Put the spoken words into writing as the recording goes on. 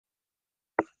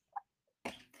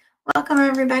Welcome,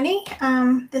 everybody.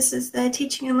 This is the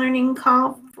teaching and learning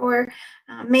call for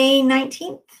May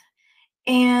 19th,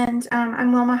 and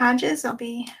I'm Wilma Hodges. I'll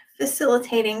be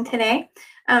facilitating today.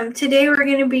 Today we're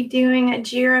going to be doing a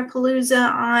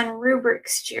Jirapalooza on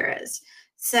Rubrics Jiras.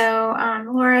 So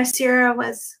Laura Sierra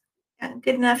was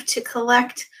good enough to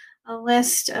collect a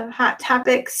list of hot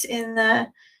topics in the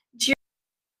Jira.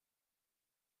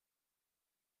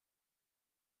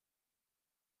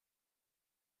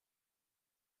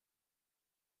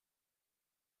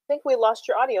 I think we lost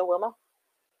your audio, Wilma.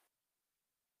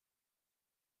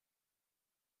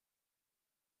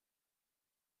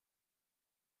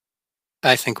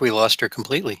 I think we lost her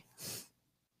completely.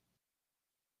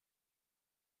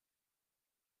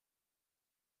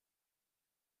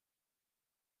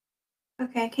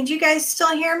 Okay, can you guys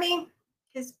still hear me?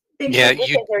 Yeah, we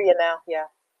can hear you now. Yeah.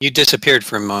 You disappeared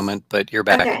for a moment, but you're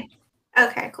back. Okay.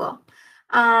 Okay, cool.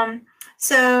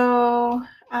 So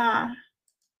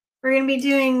we're going to be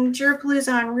doing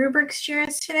Jirapalooza on Rubrics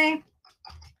Jiras today.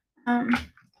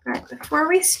 But before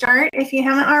we start, if you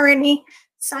haven't already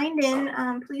signed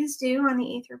in, please do on the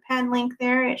Etherpad link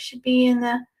there. It should be in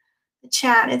the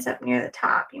chat. It's up near the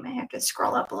top. You may have to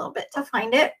scroll up a little bit to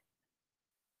find it.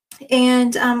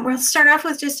 And we'll start off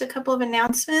with just a couple of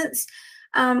announcements.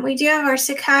 We do have our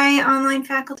Sakai Online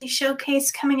Faculty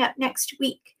Showcase coming up next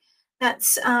week.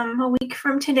 That's a week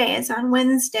from today. It's on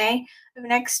Wednesday of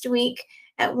next week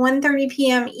at 1:30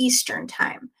 p.m. Eastern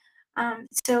Time.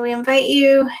 So we invite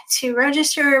you to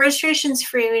register. Registration's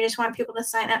free. We just want people to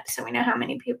sign up so we know how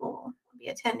many people will be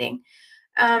attending.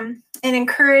 And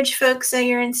encourage folks at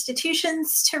your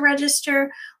institutions to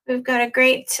register. We've got a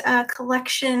great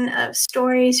collection of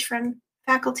stories from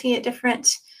faculty at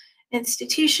different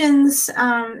institutions,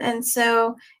 and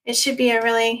so it should be a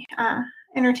really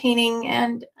entertaining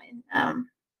and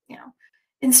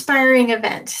inspiring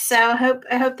event. So I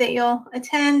hope that you'll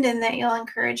attend and that you'll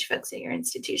encourage folks at your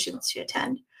institutions to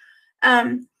attend.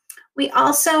 We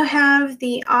also have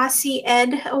the Aussie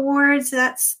Ed Awards.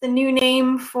 That's the new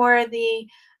name for the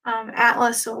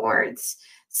Atlas Awards.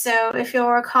 So if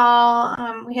you'll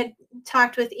recall, we had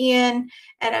talked with Ian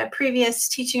at a previous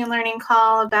teaching and learning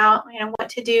call about what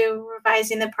to do,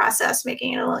 revising the process,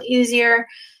 making it a little easier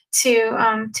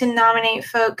to nominate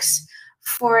folks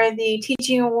for the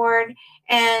teaching award.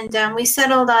 And we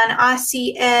settled on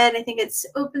Aussie Ed. I think it's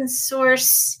open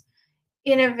source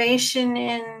innovation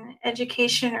in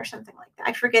education or something like that.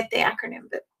 I forget the acronym,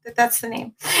 but that's the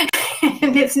name.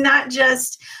 And it's not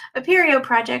just Apereo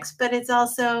projects, but it's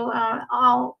also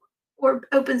all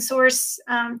open source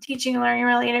teaching and learning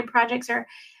related projects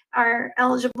are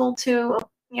eligible to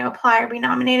apply or be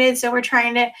nominated. So we're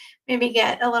trying to maybe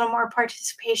get a little more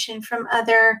participation from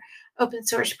other open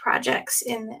source projects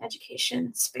in the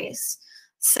education space.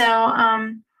 So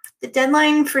the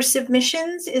deadline for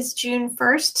submissions is June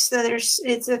 1st. So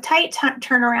it's a tight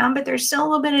turnaround, but there's still a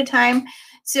little bit of time.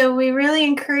 So we really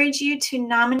encourage you to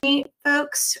nominate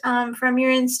folks from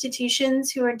your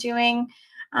institutions who are doing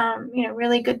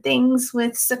really good things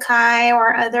with Sakai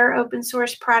or other open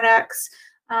source products,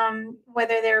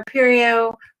 whether they're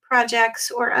Apereo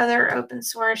projects or other open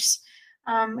source.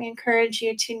 We encourage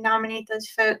you to nominate those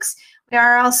folks. We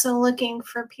are also looking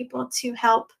for people to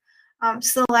help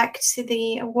select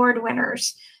the award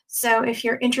winners. So if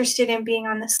you're interested in being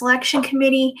on the selection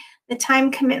committee, the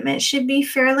time commitment should be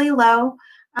fairly low.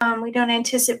 We don't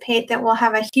anticipate that we'll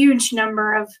have a huge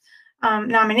number of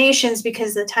nominations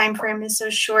because the time frame is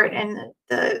so short and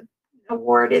the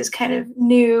award is kind of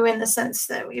new in the sense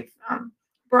that we've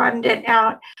broadened it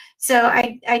out. So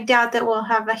I doubt that we'll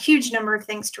have a huge number of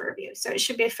things to review. So it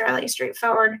should be a fairly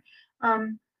straightforward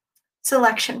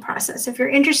selection process. If you're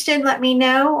interested, let me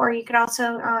know, or you could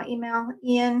also email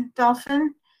Ian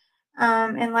Dolphin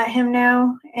and let him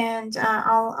know, and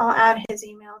I'll add his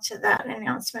email to that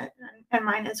announcement and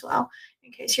mine as well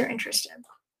in case you're interested.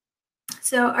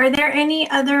 So are there any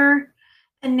other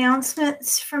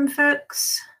announcements from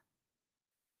folks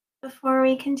before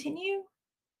we continue?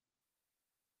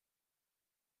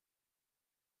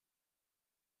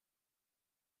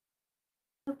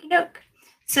 Okie doke.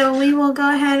 So we will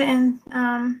go ahead and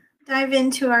dive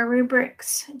into our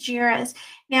rubrics JIRAs.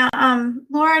 Now,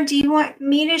 Laura, do you want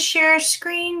me to share a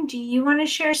screen? Do you want to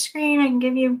share a screen? I can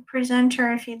give you a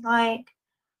presenter if you'd like.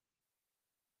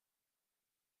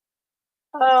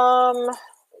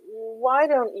 Why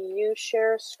don't you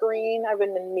share a screen? I've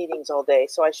been in meetings all day,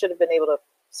 so I should have been able to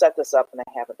set this up, and I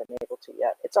haven't been able to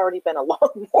yet. It's already been a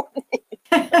long morning.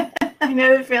 I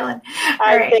know the feeling.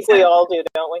 I think we all do,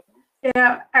 don't we?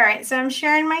 Yeah. All right. So I'm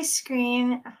sharing my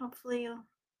screen. Hopefully you'll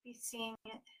be seeing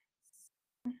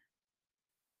it.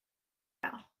 Oh.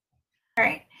 All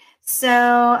right. So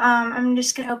I'm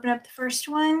just going to open up the first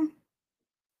one,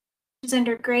 which is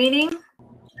under grading.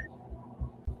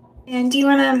 And do you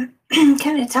want to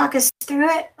kind of talk us through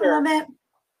it a little bit?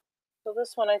 So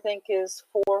this one I think is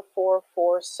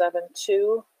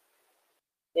 44472.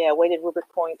 Yeah, weighted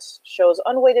rubric points shows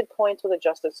unweighted points with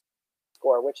adjusted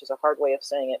score, which is a hard way of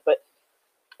saying it. But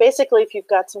basically, if you've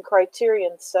got some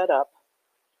criterion set up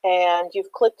and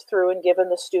you've clicked through and given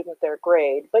the student their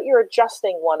grade, but you're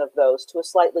adjusting one of those to a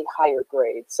slightly higher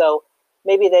grade. So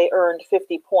maybe they earned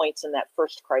 50 points in that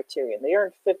first criterion. They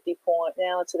earned 50 points.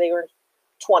 Now let's say they earned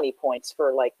 20 points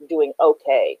for like doing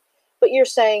okay. But you're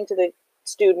saying to the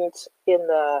student in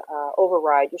the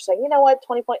override, you're saying, you know what,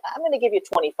 20 points, I'm going to give you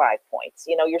 25 points.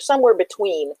 You know, you're somewhere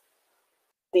between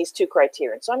these two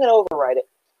criterion. So I'm going to override it.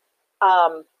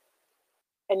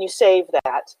 And you save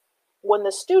that. When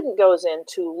the student goes in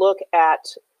to look at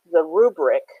the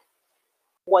rubric,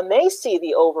 when they see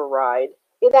the override,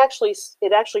 it actually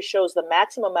shows the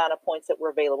maximum amount of points that were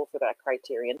available for that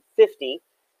criterion, 50,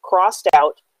 crossed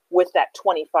out with that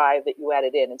 25 that you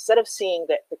added in. Instead of seeing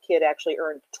that the kid actually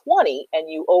earned 20 and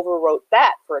you overwrote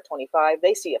that for a 25,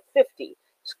 they see a 50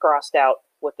 crossed out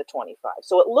with the 25.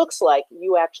 So it looks like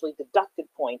you actually deducted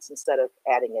points instead of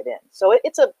adding it in. So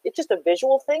it's just a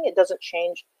visual thing. It doesn't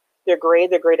change their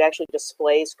grade. Their grade actually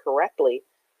displays correctly.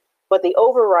 But the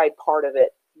override part of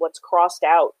it, what's crossed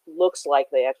out, looks like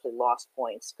they actually lost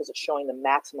points because it's showing the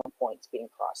maximum points being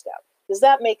crossed out. Does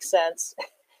that make sense?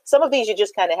 Some of these you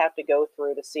just kind of have to go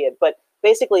through to see it. But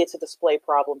basically, it's a display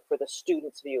problem for the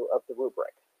student's view of the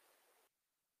rubric.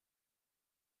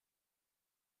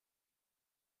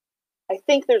 I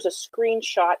think there's a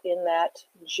screenshot in that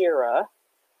Jira.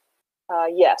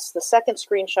 Yes, the second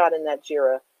screenshot in that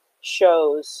Jira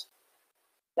shows,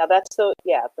 now that's the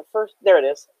first, there it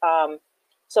is.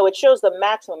 So it shows the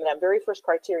maximum in that very first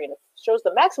criterion. It shows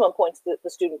the maximum points that the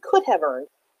student could have earned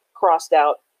crossed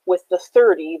out with the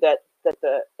 30 that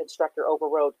the instructor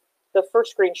overrode. The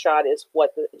first screenshot is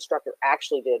what the instructor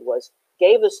actually did, was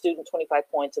gave the student 25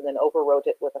 points and then overwrote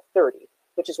it with a 30,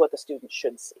 which is what the student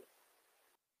should see.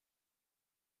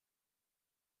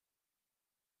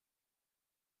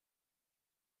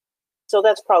 So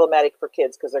that's problematic for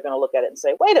kids because they're going to look at it and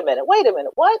say, wait a minute,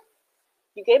 what?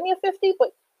 You gave me a 50,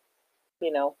 but,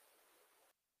 you know,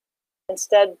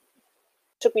 instead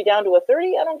took me down to a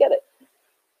 30? I don't get it.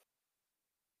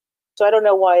 So I don't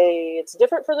know why it's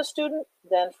different for the student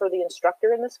than for the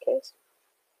instructor in this case.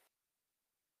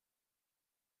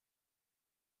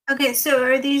 Okay, so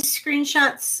are these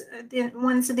screenshots the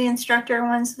ones of the instructor and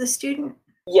ones of the student?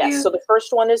 Yes, so the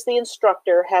first one is the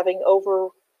instructor having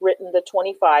overwritten the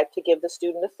 25 to give the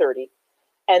student a 30.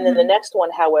 And then the next one,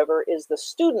 however, is the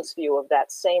student's view of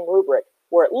that same rubric,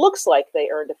 where it looks like they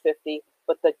earned a 50,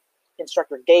 but the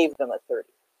instructor gave them a 30.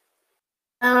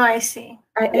 Oh, I see.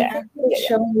 I think it's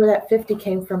showing where that 50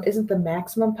 came from. Isn't the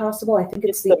maximum possible? I think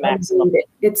it's the maximum. Unweighted.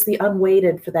 It's the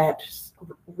unweighted for that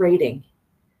rating.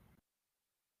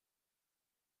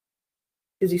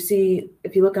 Because you see,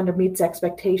 if you look under meets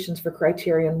expectations for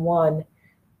criterion 1,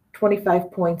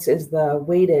 25 points is the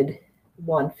weighted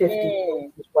one, 50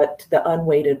 points is what the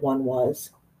unweighted one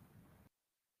was.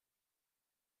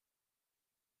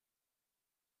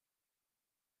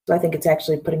 So I think it's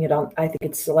actually putting it on, I think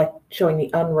it's showing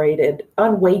the unweighted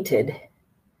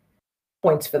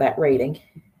points for that rating.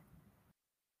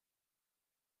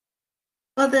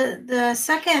 Well, the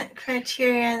second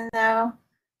criterion, though,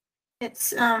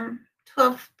 it's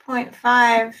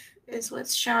 12.5 is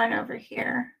what's shown over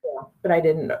here. Yeah, but I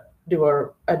didn't do an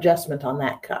adjustment on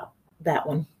that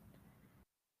one.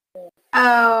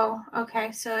 Oh,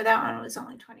 okay. So that one was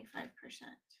only 25%.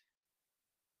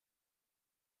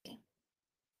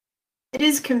 It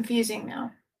is confusing,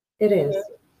 though. It is.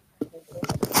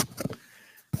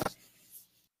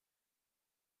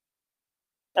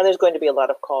 And there's going to be a lot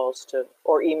of calls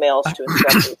or emails to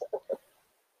instructors.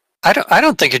 I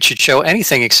don't think it should show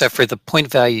anything except for the point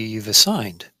value you've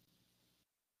assigned.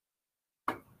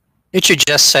 It should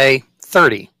just say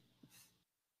 30.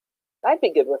 I'd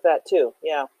be good with that too,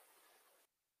 yeah.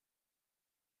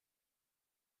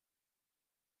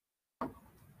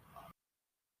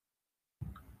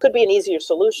 Could be an easier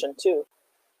solution too.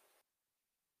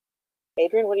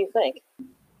 Adrian, what do you think?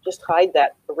 Just hide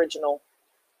that original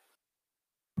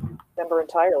number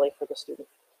entirely for the student.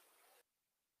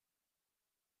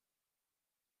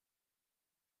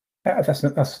 That's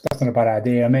not a bad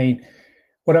idea. I mean,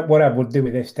 what I would do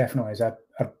with this definitely is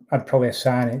I'd probably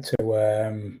assign it to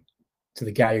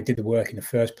the guy who did the work in the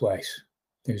first place.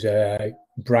 There's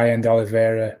Brian de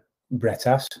Oliveira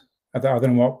Bretas. I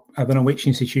don't know which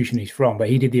institution he's from, but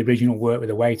he did the original work with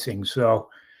the weighting. So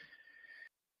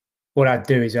what I'd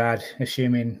do is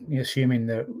assuming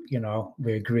that,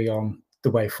 we agree on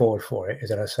the way forward for it, is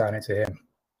that I assign it to him,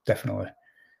 definitely.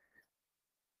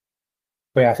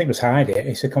 But yeah, I think just hide it.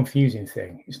 It's a confusing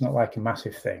thing. It's not like a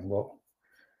massive thing, but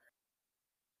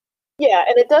yeah,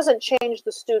 and it doesn't change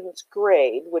the student's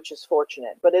grade, which is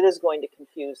fortunate, but it is going to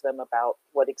confuse them about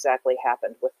what exactly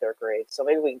happened with their grade. So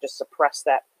maybe we can just suppress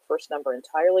that first number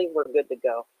entirely. We're good to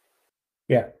go.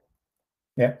 yeah,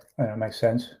 that makes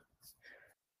sense.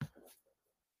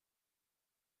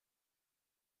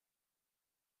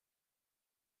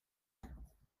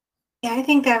 Yeah, I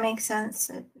think that makes sense.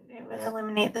 It would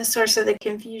eliminate the source of the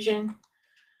confusion.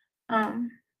 Yeah,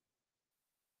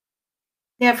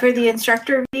 for the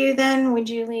instructor view, then, would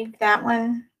you leave that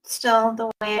one still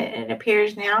the way it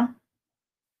appears now?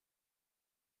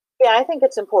 Yeah, I think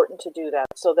it's important to do that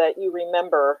so that you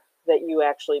remember that you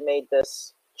actually made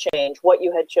this change, what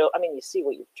you had chosen. I mean, you see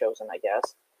what you've chosen, I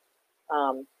guess.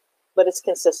 But it's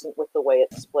consistent with the way it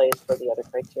displays for the other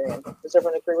criterion. Does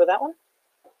everyone agree with that one?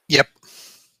 Yep.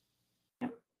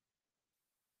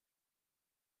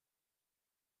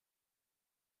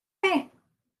 Okay,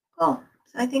 cool.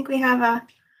 So I think we have a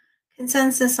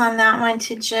consensus on that one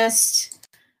to just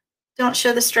don't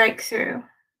show the strike through,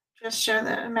 just show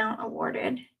the amount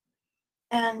awarded.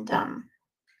 And that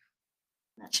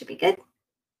should be good.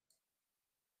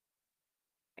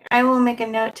 I will make a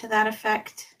note to that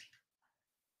effect.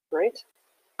 Great.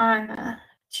 On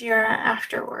Jira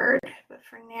afterward, but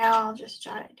for now I'll just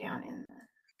jot it down in the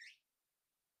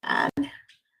pad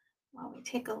while we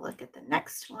take a look at the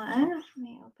next one. Let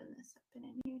me open this up in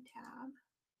a new tab.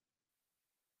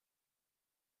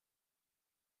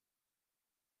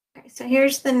 Okay, so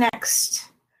here's the next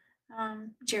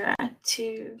Jira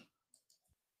to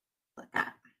look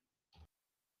at.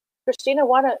 Christina,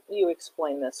 why don't you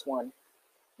explain this one,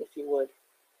 if you would?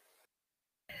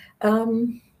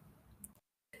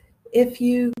 If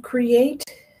you create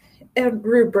a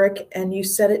rubric and you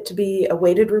set it to be a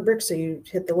weighted rubric, so you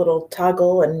hit the little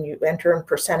toggle and you enter in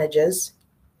percentages.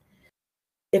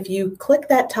 If you click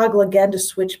that toggle again to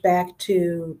switch back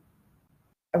to,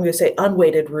 I'm going to say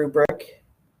unweighted rubric,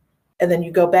 and then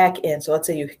you go back in, so let's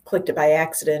say you clicked it by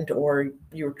accident or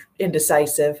you're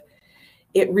indecisive,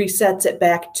 it resets it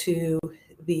back to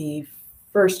the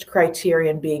first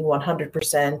criterion being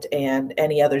 100% and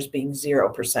any others being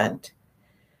 0%.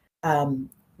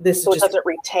 This So it just doesn't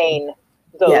retain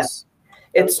those.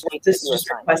 Yeah. Those This is just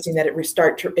requesting that it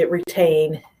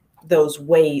retain those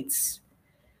weights,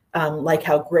 like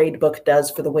how Gradebook does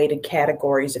for the weighted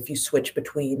categories if you switch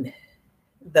between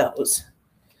those.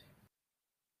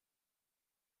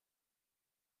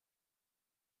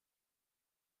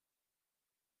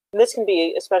 This can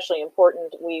be especially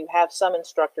important. We have some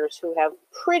instructors who have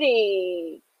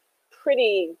pretty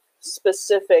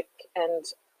specific and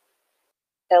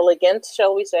elegant,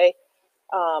 shall we say,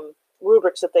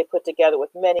 rubrics that they put together with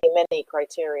many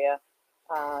criteria.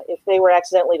 If they were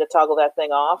accidentally to toggle that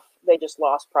thing off, they just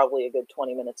lost probably a good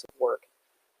 20 minutes of work.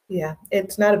 Yeah,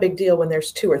 it's not a big deal when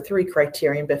there's 2 or 3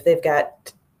 criterion, but if they've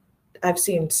got, I've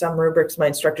seen some rubrics my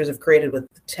instructors have created with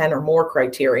 10 or more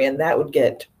criterion, that would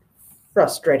get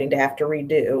frustrating to have to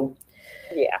redo.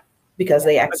 Yeah. Because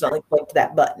they accidentally clicked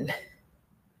that button.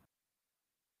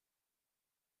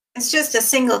 It's just a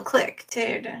single click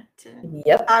too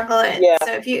to toggle it. Yeah.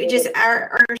 So if you just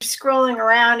are scrolling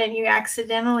around and you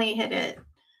accidentally hit it,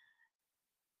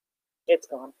 it's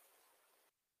gone.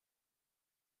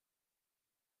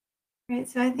 Right,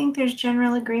 so I think there's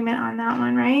general agreement on that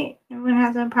one, right? No one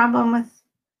has a problem with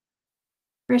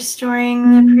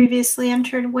restoring the previously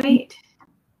entered weight.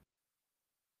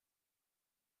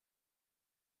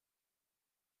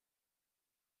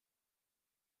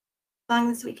 As long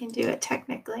as we can do it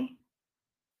technically.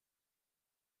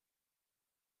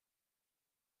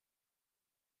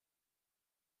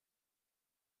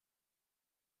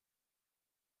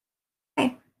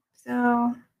 Okay,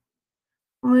 so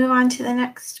we'll move on to the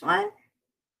next one,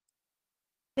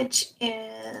 which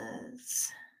is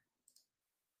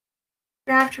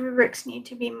draft rubrics need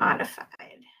to be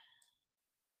modified.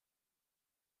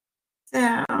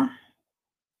 So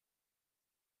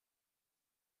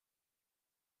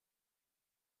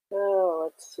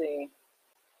let's see.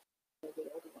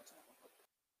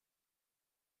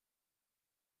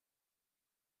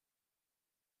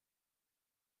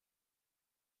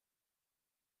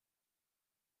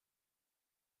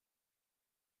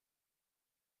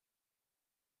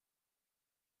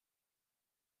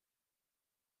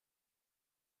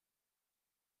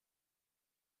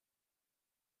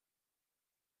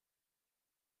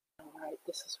 All right,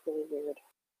 this is really weird.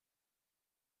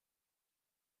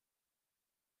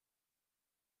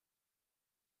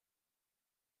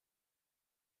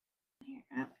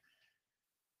 I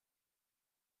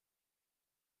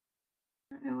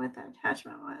don't know what that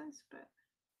attachment was, but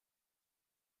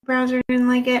browser didn't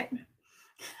like it.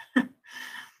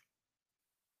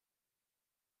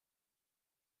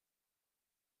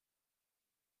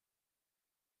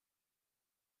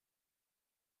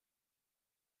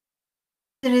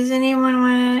 Does anyone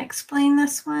want to explain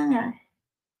this one, or?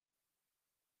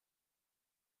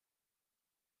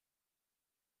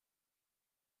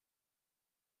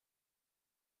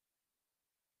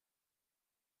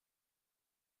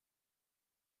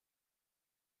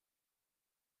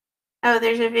 Oh,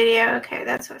 there's a video. Okay,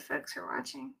 that's what folks are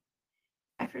watching.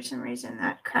 For some reason,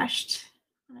 that crashed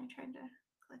when I tried to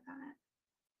click on it.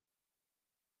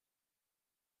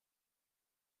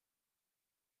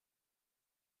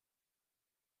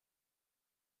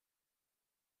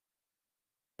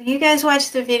 You guys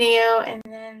watch the video, and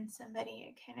then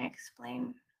somebody can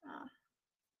explain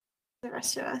the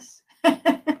rest of us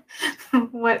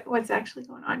what's actually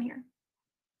going on here.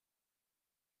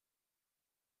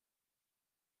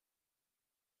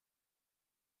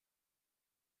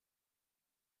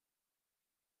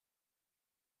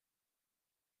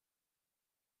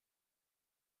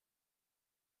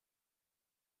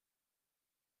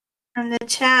 And the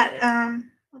chat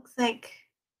looks like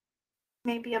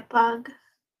maybe a bug.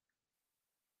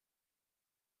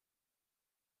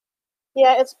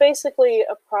 Yeah, it's basically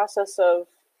a process of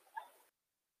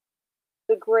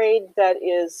the grade that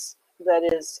is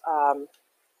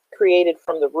created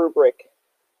from the rubric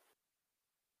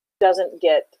doesn't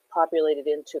get populated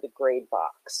into the grade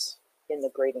box in the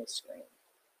grading screen.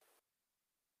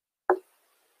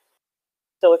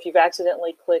 So if you've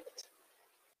accidentally clicked,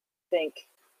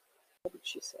 what did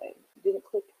she say? You didn't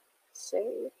click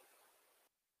save?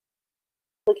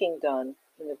 Clicking done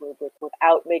in the rubric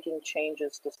without making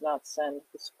changes does not send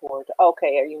the score to,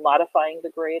 okay, are you modifying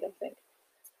the grade, I think?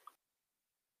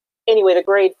 Anyway, the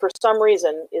grade, for some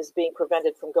reason, is being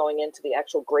prevented from going into the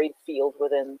actual grade field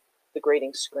within the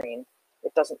grading screen.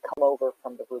 It doesn't come over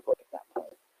from the rubric at that point.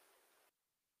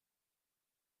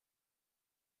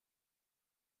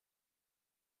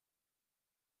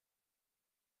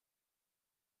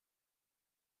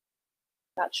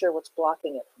 Not sure what's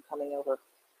blocking it from coming over.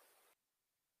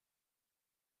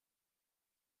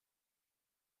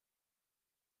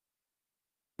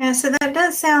 Yeah, so that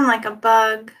does sound like a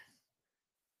bug.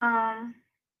 I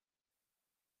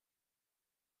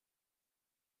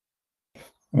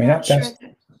mean, that's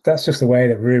just the way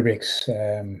that rubrics,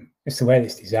 it's the way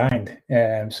it's designed.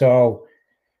 So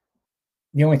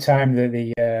the only time that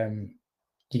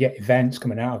you get events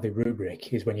coming out of the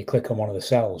rubric is when you click on one of the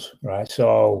cells, right?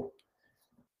 So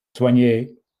when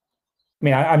you, I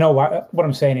mean, I know what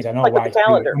I'm saying is I know like why with the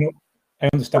calendar. I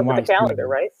understand like why with the calendar,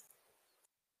 right?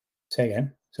 Say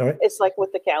again. Sorry. It's like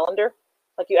with the calendar.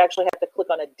 Like you actually have to click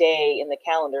on a day in the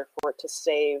calendar for it to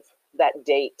save that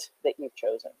date that you've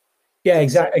chosen. Yeah,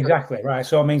 exactly. Right.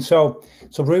 So I mean, so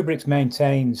rubrics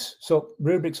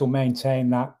will maintain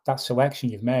that selection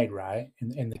you've made, right,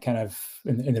 in the kind of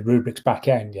in the rubrics back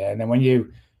end, yeah. And then when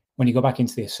you go back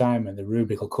into the assignment, the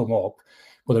rubric will come up,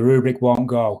 but the rubric won't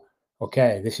go,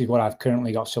 okay, this is what I've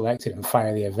currently got selected, and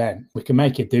fire the event. We can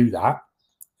make it do that,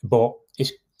 but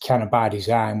it's kind of by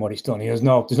design what it's done. There's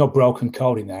no broken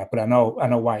code in there, but I know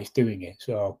why it's doing it.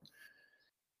 So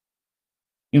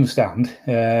you understand.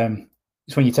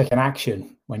 It's when you take an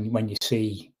action, when you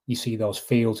see those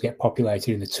fields get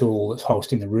populated in the tool that's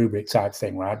hosting the rubric type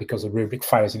thing, right? Because the rubric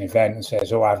fires an event and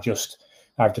says, "Oh, I've just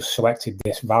selected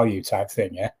this value," type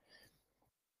thing, yeah.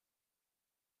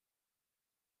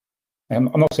 I'm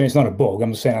not saying it's not a bug.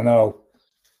 I'm just saying I know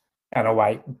why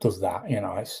it does that. You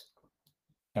know,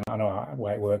 I know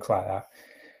why it works like that.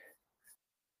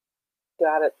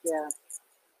 Got it. Yeah.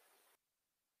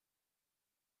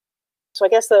 So I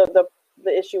guess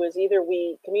the issue is either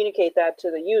we communicate that to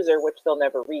the user, which they'll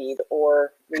never read,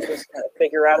 or we just kind of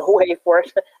figure out a way for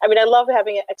it. I mean, I love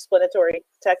having an explanatory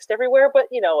text everywhere, but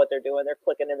you know what they're doing. They're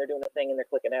clicking and they're doing a thing and they're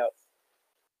clicking out.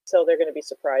 So they're going to be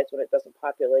surprised when it doesn't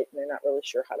populate, and they're not really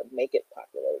sure how to make it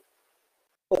populate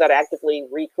without actively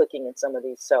re-clicking in some of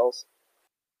these cells.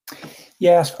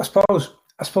 Yeah, I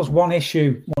suppose one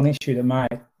issue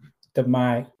that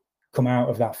might come out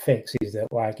of that fix is that,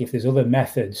 like, if there's other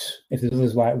methods, if there's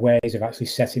others like ways of actually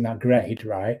setting that grade,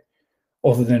 right,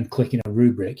 other than clicking a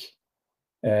rubric,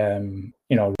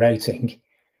 rating,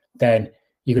 then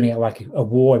you're going to get like a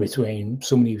war between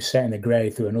somebody who's setting the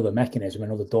grade through another mechanism,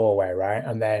 another doorway, right?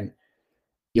 And then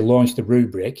you launch the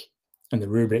rubric, and the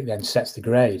rubric then sets the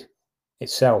grade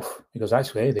itself, because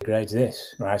actually the grade's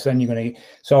this, right? So then you're going to,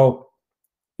 so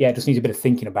yeah, it just needs a bit of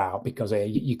thinking about, because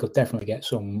you could definitely get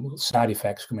some side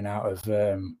effects coming out of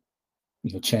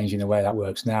changing the way that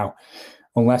works now,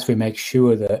 unless we make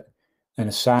sure that an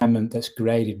assignment that's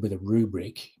graded with a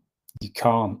rubric, you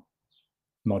can't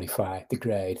modify the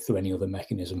grade through any other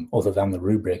mechanism other than the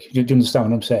rubric. Do you understand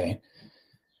what I'm saying?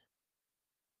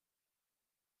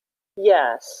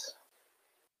 Yes.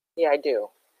 Yeah, I do.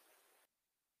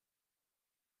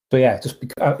 So yeah, just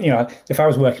if I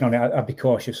was working on it, I'd be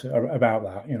cautious about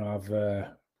that.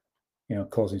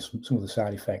 Causing some of the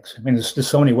side effects. I mean, there's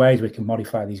so many ways we can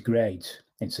modify these grades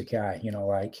in Sakai.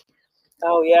 Like.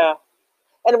 Oh yeah.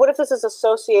 And what if this is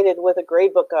associated with a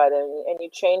gradebook item, and you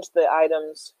change the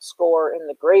item's score in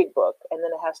the gradebook, and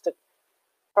then it has to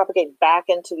propagate back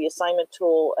into the assignment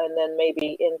tool, and then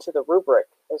maybe into the rubric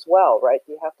as well, right?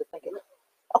 You have to think of that.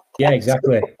 Yeah,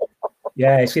 exactly.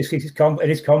 Yeah, it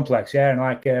is complex. Yeah, and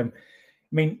like, I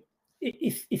mean,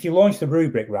 if you launch the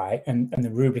rubric, right, and the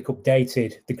rubric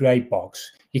updated the grade box,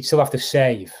 you'd still have to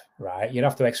save, right? You'd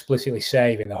have to explicitly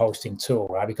save in the hosting tool,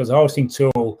 right? Because the hosting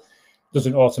tool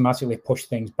doesn't automatically push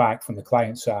things back from the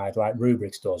client side like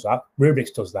Rubrics does.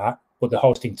 Rubrics does that, but the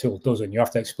hosting tool doesn't. You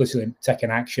have to explicitly take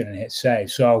an action and hit save.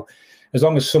 So as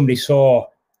long as somebody saw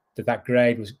that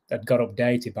grade had got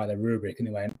updated by the rubric and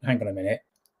they went, hang on a minute,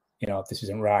 this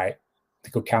isn't right, they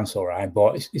could cancel, right?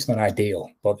 But it's not ideal,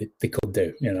 but they could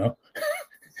do,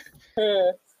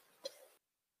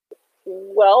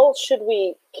 Well, can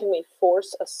we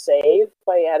force a save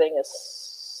by adding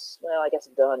well, I guess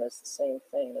done is the same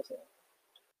thing, isn't it?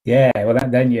 Yeah, well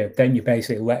then you're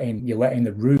basically letting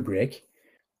the rubric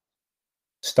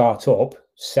start up,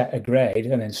 set a grade,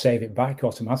 and then save it back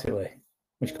automatically,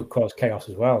 which could cause chaos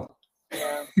as well.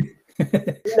 Yeah.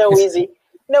 No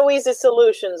easy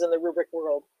solutions in the rubric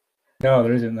world. No,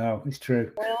 there isn't. No, it's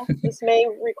true. Well, this may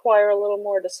require a little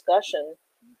more discussion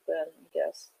then, I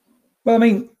guess. Well, I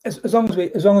mean, as long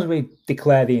as we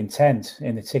declare the intent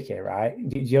in the ticket, right?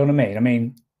 Do you know what I mean? I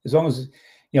mean, as long as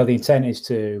the intent is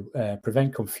to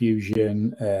prevent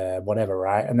confusion, whatever,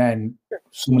 right? And then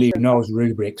somebody who knows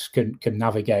rubrics can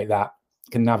navigate that,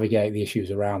 can navigate the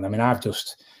issues around. I mean, I've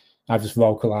just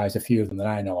vocalized a few of them that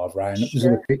I know of, right?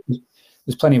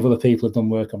 There's plenty of other people who've done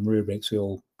work on rubrics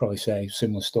who'll probably say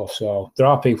similar stuff. So there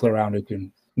are people around who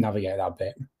can navigate that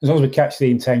bit. As long as we catch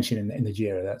the intention in the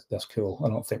Jira, that's cool. I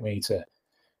don't think we need to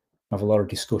have a lot of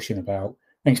discussion about.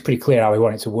 I think it's pretty clear how we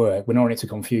want it to work. We don't want it to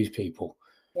confuse people.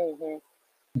 Mm-hmm.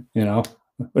 We don't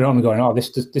want to go, oh, this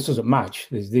doesn't match.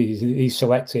 These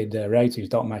selected ratings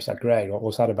don't match that grade.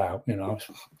 What's that about?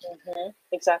 Mm-hmm.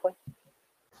 Exactly.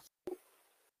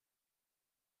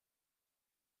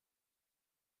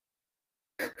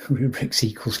 Rubrics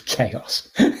equals chaos.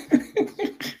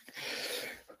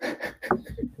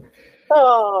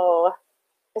 Oh,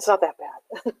 it's not that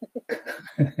bad.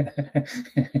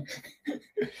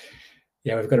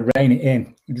 Yeah, we've got to rein it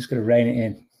in. We've just got to rein it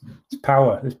in. It's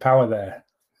power. There's power there.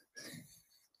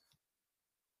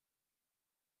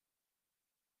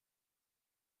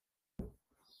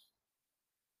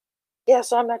 Yeah,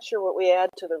 so I'm not sure what we add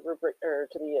to the rubric or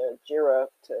to the Jira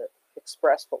to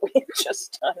express what we've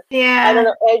just done. Yeah. I don't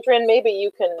know, Adrian, maybe you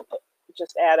can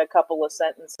just add a couple of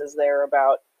sentences there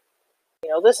about,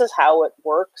 this is how it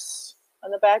works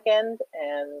on the back end,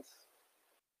 and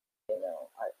I don't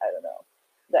know.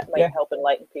 That might help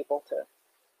enlighten people to.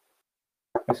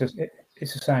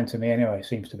 It's assigned to me anyway. It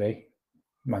seems to be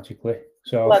magically.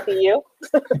 So lucky you.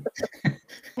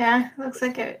 Yeah, looks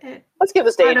like it. Let's give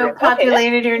this to Adrian.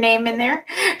 Auto-populated your name in there.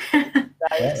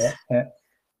 Nice.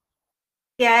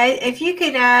 Yeah, if you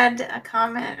could add a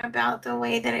comment about the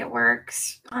way that it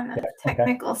works on the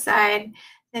technical side,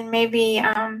 then maybe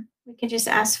we could just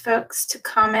ask folks to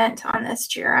comment on this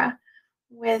Jira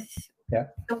with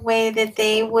the way that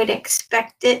they would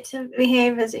expect it to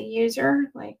behave as a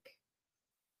user, like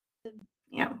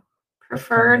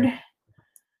preferred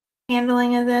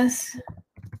handling of this.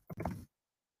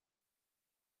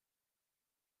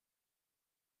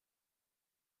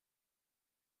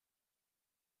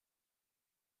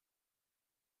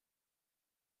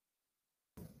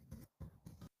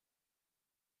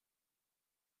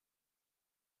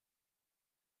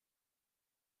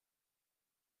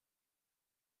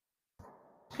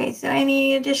 Okay, so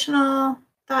any additional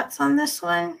thoughts on this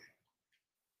one?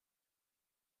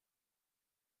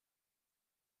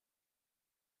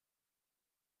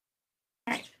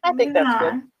 All right, I think that's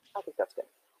good.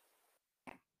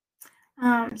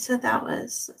 So that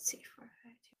was, let's see, 4,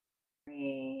 5, 2,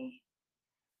 3.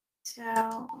 So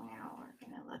now we're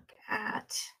going to look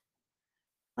at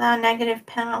allow negative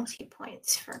penalty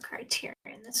points for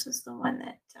criterion. This was the one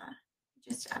that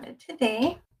just added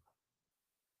today.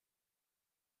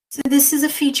 So this is a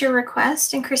feature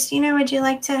request, and Christina, would you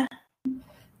like to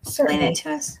explain it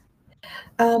to us?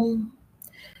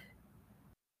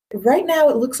 Right now,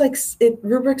 it looks like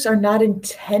rubrics are not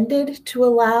intended to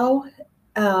allow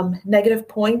negative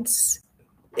points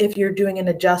if you're doing an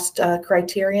adjust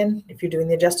criterion, if you're doing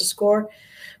the adjust a score,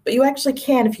 but you actually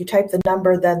can if you type the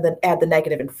number, then add the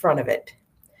negative in front of it.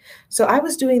 So I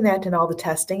was doing that in all the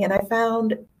testing, and I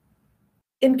found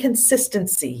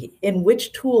inconsistency in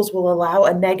which tools will allow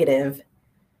a negative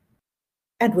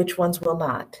and which ones will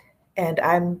not. And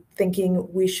I'm thinking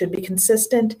we should be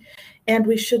consistent, and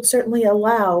we should certainly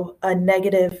allow a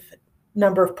negative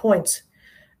number of points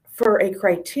for a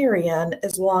criterion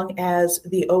as long as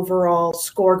the overall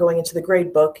score going into the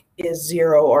grade book is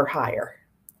 0 or higher.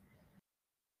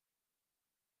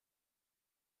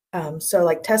 So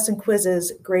like tests and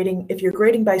quizzes, grading, if you're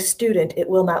grading by student, it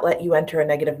will not let you enter a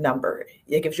negative number.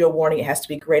 It gives you a warning it has to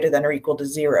be greater than or equal to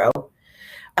 0.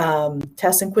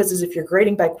 Tests and quizzes, if you're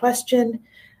grading by question,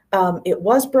 it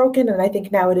was broken, and I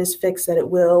think now it is fixed that it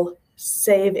will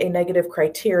save a negative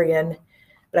criterion,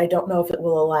 but I don't know if it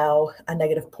will allow a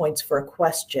negative points for a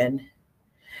question.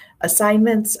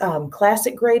 Assignments,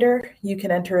 classic grader, you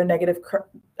can enter a negative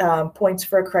points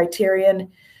for a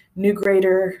criterion. New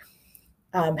grader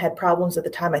had problems at the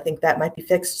time. I think that might be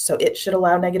fixed, so it should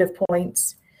allow negative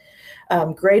points.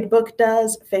 Gradebook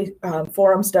does,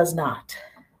 forums does not.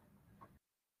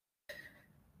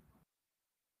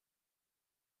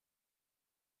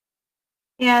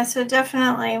 Yeah, so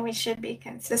definitely we should be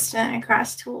consistent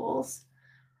across tools.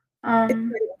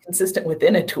 It's consistent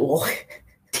within a tool.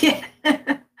 Yeah.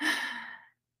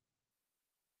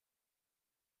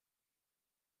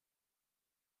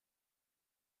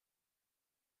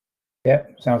 Yeah,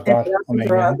 sounds bad.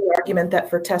 The argument that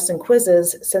for tests and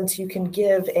quizzes, since you can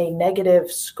give a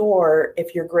negative score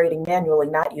if you're grading manually,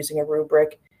 not using a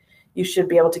rubric, you should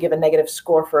be able to give a negative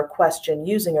score for a question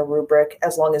using a rubric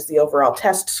as long as the overall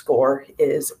test score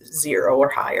is 0 or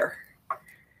higher.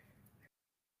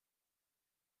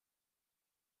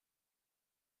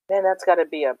 Man, that's got to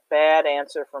be a bad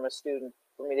answer from a student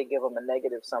for me to give them a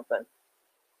negative something.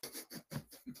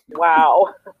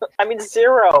 Wow. I mean,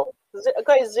 0.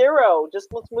 Okay, 0.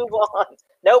 Just let's move on.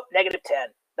 Nope, -10.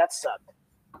 That sucked.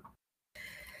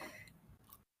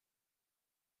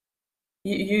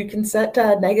 You can set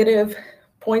negative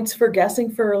points for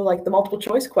guessing for like the multiple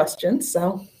choice questions.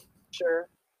 So sure,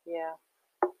 yeah.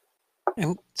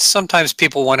 And sometimes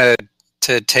people want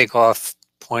to take off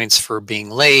points for being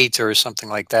late or something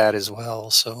like that as well.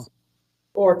 So,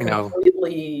 or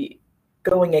completely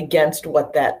going against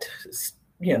what that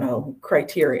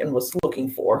criterion was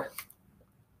looking for.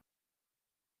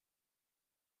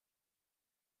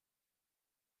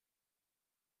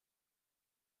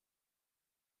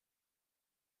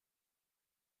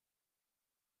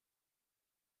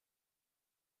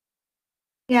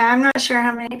 Yeah, I'm not sure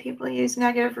how many people use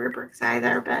negative rubrics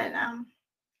either, but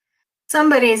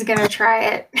somebody's gonna try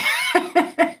it.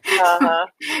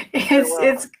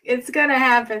 It's gonna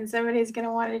happen. Somebody's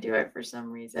gonna want to do it for some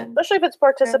reason. Especially if it's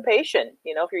participation.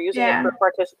 If you're using it for a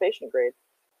participation grade.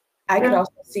 I could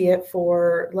also see it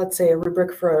for, let's say, a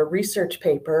rubric for a research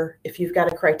paper. If you've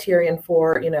got a criterion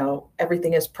for,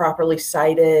 everything is properly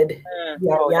cited,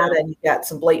 yada, and you've got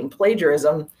some blatant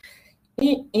plagiarism.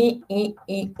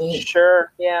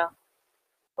 Sure, yeah.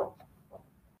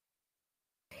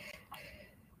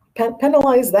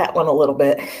 Penalize that one a little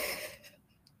bit.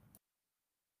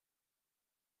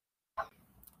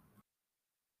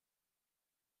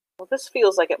 Well, this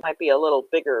feels like it might be a little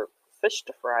bigger fish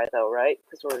to fry, though, right?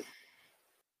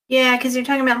 Because you're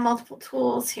talking about multiple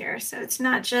tools here, so it's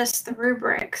not just the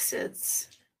rubrics; it's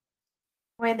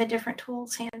the way the different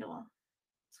tools handle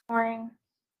scoring.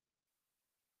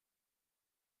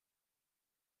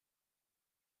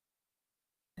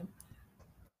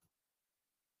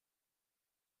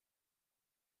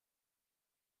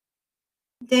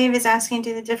 Dave is asking,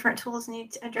 do the different tools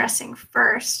need addressing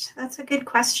first? That's a good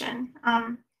question.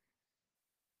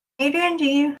 Adrian, do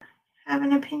you have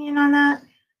an opinion on that?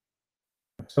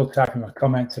 I'm still typing my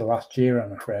comment to the last year,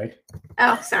 I'm afraid.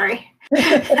 Oh, sorry.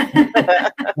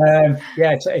 Yeah,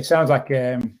 it sounds like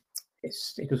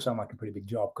it does sound like a pretty big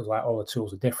job because like all the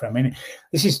tools are different. I mean,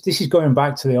 this is going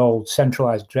back to the old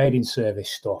centralized grading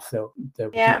service stuff that we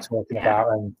keep talking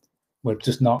about, and we're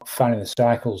just not fanning the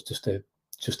cycles just to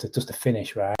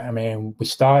finish, right? I mean, we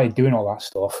started doing all that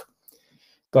stuff,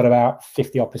 got about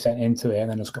 50% into it,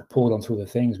 and then just got pulled onto other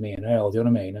things, me and Earl, do you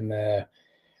know what I mean? And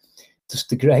just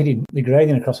the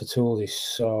grading across the tools is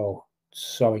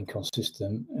so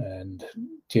inconsistent, and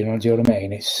do you know what I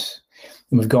mean?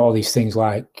 And we've got all these things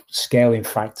like scaling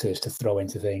factors to throw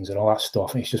into things and all that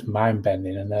stuff. And it's just mind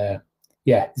bending. And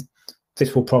yeah,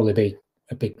 this will probably be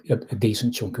a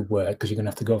decent chunk of work because you're going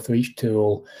to have to go through each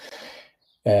tool,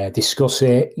 discuss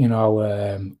it,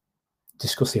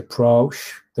 discuss the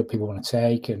approach that people want to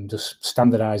take and just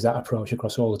standardize that approach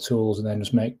across all the tools and then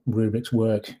just make rubrics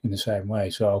work in the same way.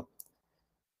 So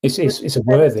it's a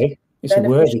worthy piece of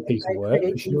work.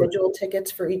 Create individual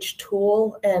tickets for each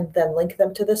tool and then link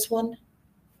them to this one.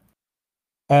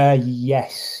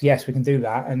 Yes, we can do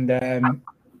that, and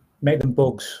make them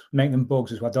bugs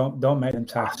as well. Don't make them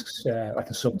tasks like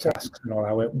a subtasks and all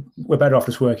that. We're better off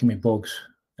just working with bugs.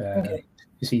 Okay.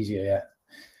 It's easier, yeah.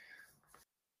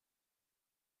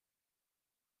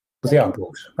 Because they are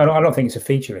bugs. I don't think it's a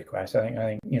feature request. I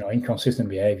think inconsistent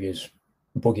behavior is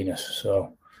bugginess.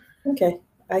 So okay,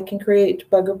 I can create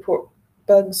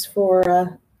bugs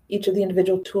for each of the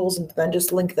individual tools and then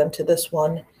just link them to this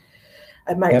one.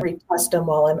 I might retest them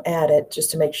while I'm at it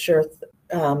just to make sure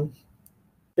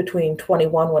between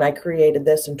 21 when I created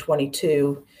this and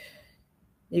 22,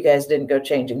 you guys didn't go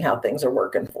changing how things are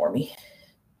working for me.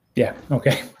 Yeah.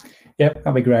 Okay. Yep.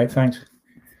 That'd be great. Thanks.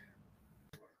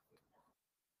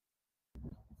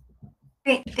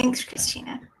 Great, thanks,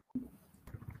 Christina.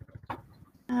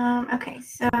 Okay,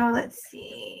 so let's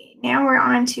see. Now we're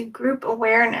on to group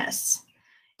awareness.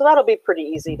 So that'll be pretty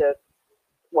easy to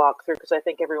walk through because I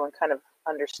think everyone kind of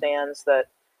understands that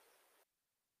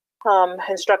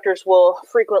instructors will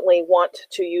frequently want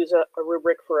to use a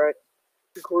rubric for a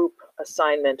group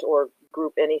assignment or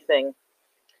group anything.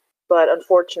 But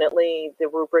unfortunately, the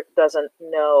rubric doesn't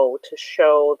know to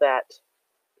show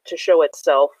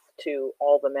itself to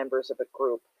all the members of a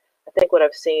group. I think what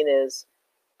I've seen is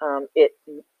it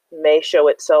may show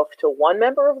itself to one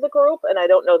member of the group, and I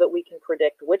don't know that we can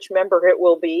predict which member it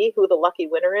will be, who the lucky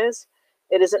winner is.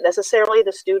 It isn't necessarily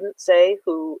the student, say,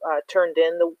 who turned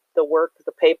in the work,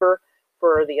 the paper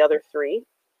for the other three.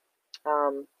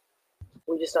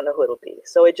 We just don't know who it'll be.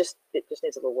 So it just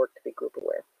needs a little work to be group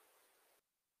aware.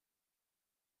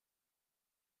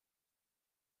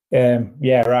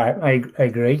 Yeah, right. I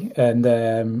agree. And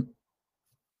don't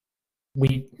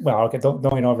get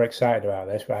overexcited about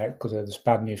this, right? Because there's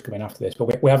bad news coming after this.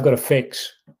 But we have got a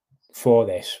fix for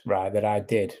this, right? That I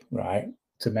did, right,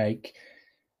 to make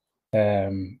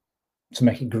it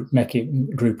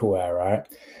group aware, right?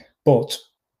 But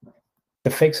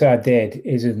the fix that I did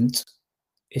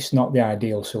it's not the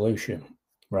ideal solution,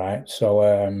 right? So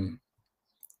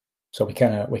we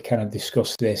kind of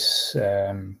discussed this.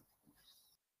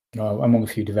 Among a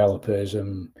few developers,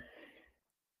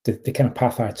 the kind of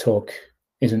path I took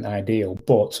isn't ideal,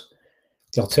 but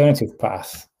the alternative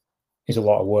path is a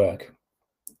lot of work,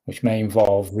 which may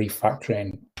involve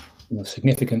refactoring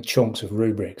significant chunks of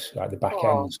rubrics, like the back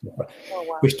end and stuff, wow.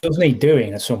 Which does need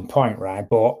doing at some point, right?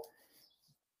 But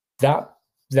that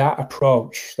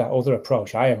approach, that other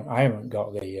approach, I haven't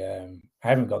got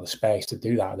the space to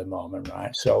do that at the moment,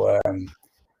 right? So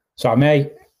I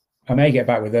may get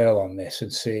back with Earl on this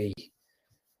and see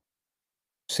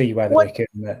whether we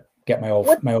can get my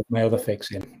other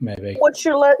fix in. Maybe. What's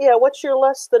your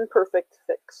less than perfect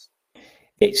fix?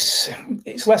 It's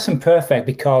less than perfect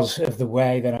because of the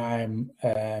way that I'm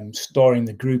storing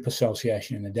the group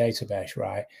association in the database.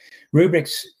 Right,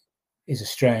 Rubrics is a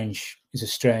strange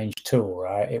tool.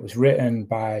 Right, it was written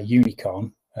by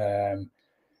Unicon, and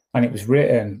it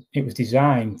was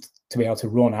designed to be able to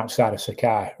run outside of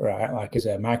Sakai, right? Like as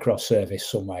a microservice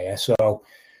somewhere. Yeah? So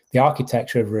the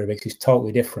architecture of Rubrics is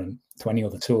totally different to any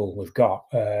other tool we've got.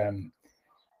 And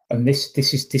this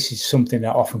is something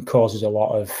that often causes a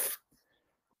lot of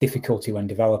difficulty when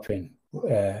developing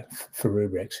for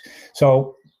Rubrics.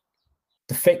 So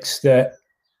the fix that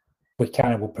we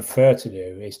kind of would prefer to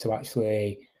do is to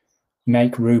actually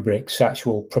make Rubrics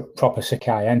actual proper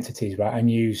Sakai entities, right?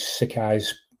 And use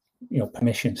Sakai's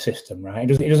permission system, right?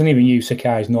 It doesn't even use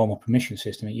Sakai's normal permission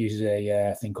system. It uses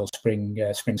a thing called Spring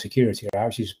Security, right?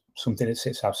 Which is something that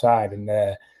sits outside, and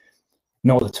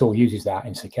no other tool uses that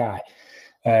in Sakai.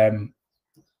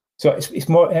 So it's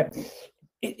more,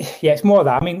 it's more of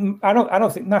that. I mean, I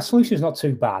don't think that solution is not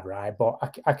too bad, right? But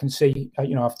I can see,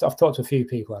 I've talked to a few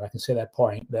people, and I can see their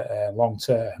point that long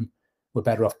term we're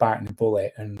better off biting the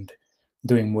bullet and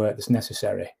doing work that's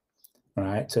necessary.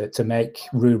 Right, to make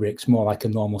Rubrics more like a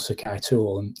normal Sakai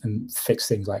tool and fix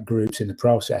things like groups in the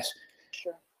process.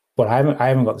 Sure. But I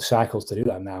haven't got the cycles to do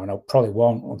that now, and I probably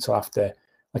won't until after,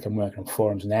 like, I'm working on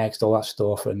forums next, all that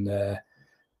stuff, and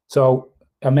so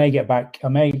I may get back. I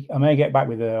may get back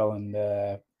with Earl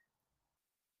and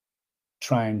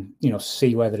try and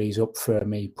see whether he's up for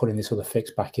me putting this other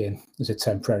fix back in as a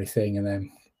temporary thing, and then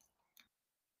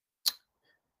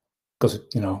because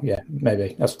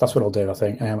maybe that's what I'll do. I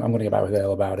think I'm going to get back with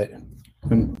Earl about it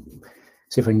and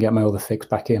see if we can get my other fix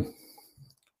back in.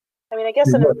 I mean, I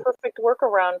guess an imperfect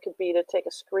workaround could be to take a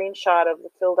screenshot of the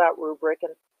filled out rubric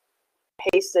and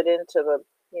paste it into the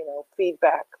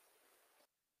feedback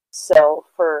cell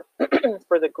for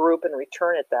for the group and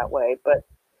return it that way. But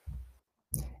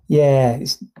yeah,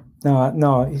 that's not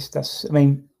good,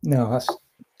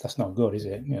 is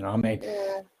it? I mean,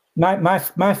 yeah. My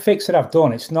fix that I've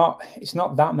done, it's not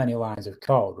that many lines of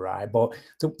code, right? But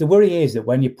the worry is that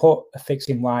when you put a fix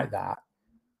in like that,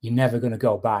 you're never going to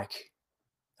go back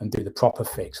and do the proper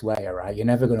fix later, right? You're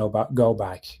never going to go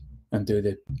back and do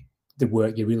the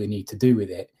work you really need to do with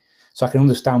it. So I can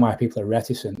understand why people are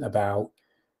reticent about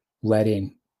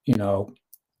letting, kind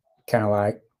of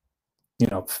like,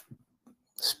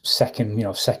 second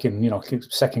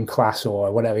class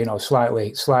or whatever,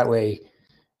 slightly,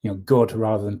 good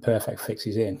rather than perfect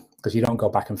fixes in, because you don't go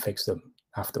back and fix them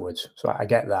afterwards. So I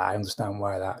get that. I understand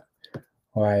why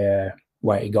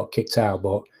it got kicked out,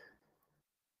 but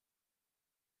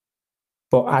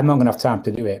I'm not going to have time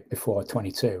to do it before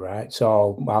 22, right?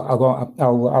 So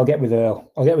I'll get with Earl.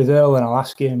 I'll get with Earl and I'll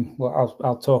ask him. Well,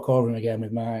 I'll talk over him again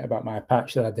about my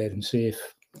patch that I did and see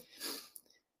if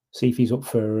he's up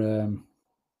for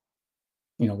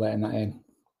letting that in.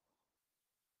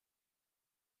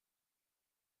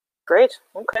 Great.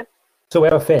 Okay. So we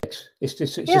have a fix. It's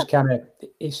just kind of,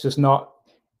 it's just not.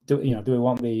 Do we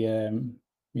want the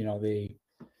the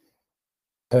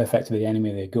perfect to be the enemy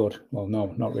of the good? Well,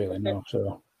 no, not really. No.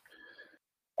 So.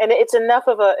 And it's enough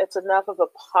of a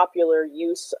popular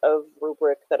use of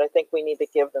rubric that I think we need to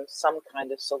give them some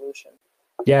kind of solution.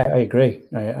 Yeah, I agree.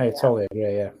 I totally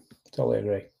agree. Yeah, totally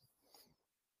agree.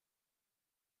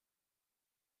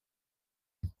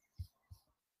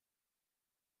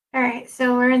 All right,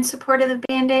 so we're in support of the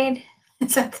Band-Aid.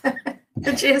 Is that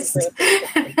the gist?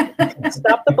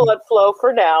 Stop the blood flow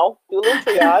for now. Do a little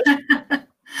triage.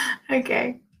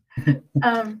 Okay.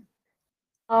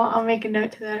 I'll make a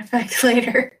note to that effect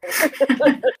later.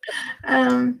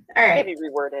 All right. Maybe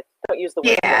reword it. Don't use the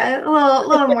word. Yeah, a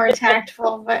little more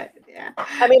tactful, but yeah.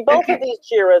 I mean, both of these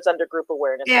JIRAs under group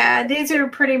awareness. Yeah, these are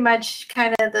pretty much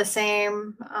kind of the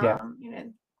same.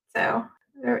 So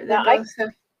they're both.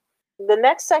 The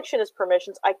next section is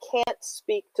permissions. I can't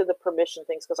speak to the permission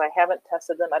things because I haven't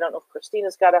tested them. I don't know if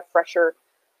Christina's got a fresher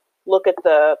look at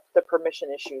the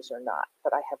permission issues or not,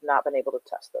 but I have not been able to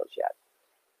test those yet.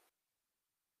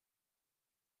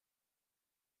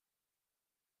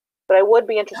 But I would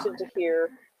be interested to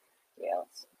hear. Yeah.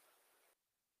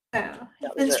 So,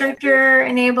 instructor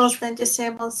enables then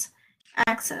disables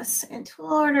access in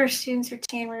tool order. Students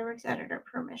retain rubrics editor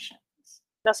permissions.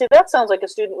 Now, see, that sounds like a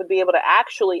student would be able to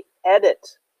actually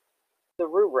edit the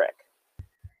rubric.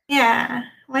 Yeah.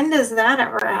 When does that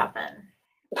ever happen?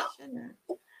 Shouldn't.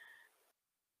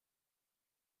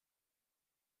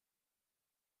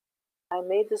 I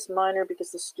made this minor because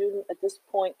the student at this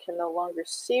point can no longer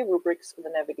see rubrics in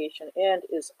the navigation and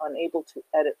is unable to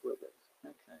edit rubrics.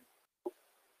 Okay.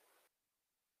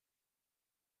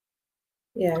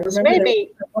 Yeah, I remember there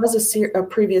was a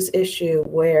previous issue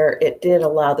where it did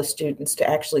allow the students to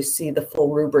actually see the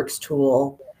full rubrics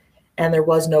tool, and there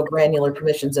was no granular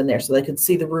permissions in there. So they could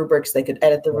see the rubrics, they could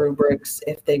edit the rubrics.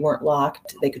 If they weren't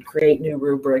locked, they could create new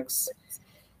rubrics.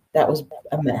 That was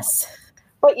a mess.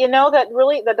 But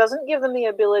that doesn't give them the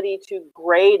ability to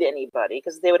grade anybody,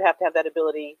 because they would have to have that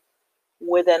ability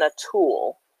within a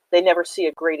tool. They never see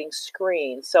a grading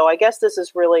screen. So I guess this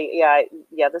is really,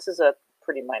 this is a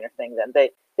pretty minor thing then.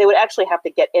 They would actually have to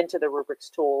get into the rubrics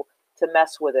tool to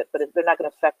mess with it, but they're not going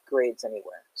to affect grades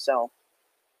anywhere. So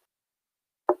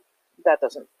that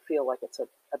doesn't feel like it's a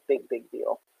big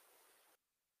deal.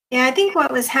 Yeah, I think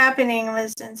what was happening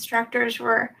was instructors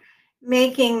were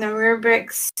making the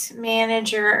rubrics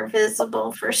manager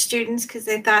visible for students because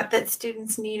they thought that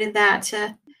students needed that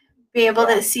to be able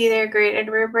to see their graded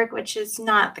rubric, which is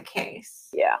not the case.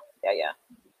 Yeah.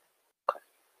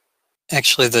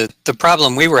 Actually, the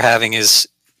problem we were having is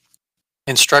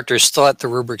instructors thought the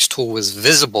rubrics tool was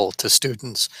visible to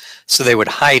students, so they would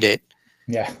hide it.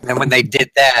 Yeah. And when they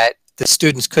did that, the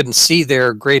students couldn't see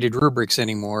their graded rubrics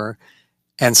anymore.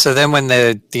 And so then when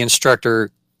the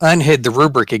instructor unhid the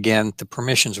rubric again, the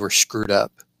permissions were screwed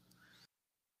up.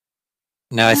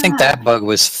 Now, I think that bug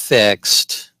was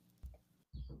fixed.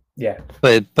 Yeah.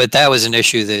 But that was an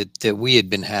issue that we had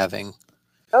been having.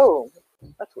 Oh,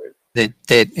 that's weird.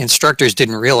 That instructors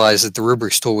didn't realize that the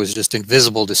rubrics tool was just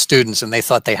invisible to students, and they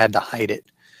thought they had to hide it.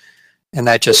 And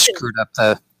that just screwed up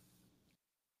the...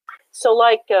 So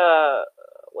like,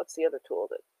 what's the other tool?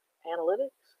 Analytics?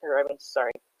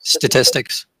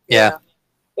 Statistics? Yeah.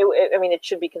 I mean, it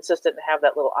should be consistent and have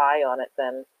that little eye on it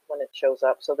then when it shows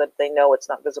up, so that they know it's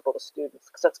not visible to students,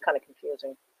 because that's kind of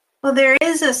confusing. Well, there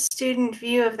is a student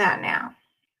view of that now.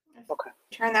 Okay.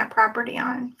 Turn that property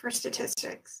on for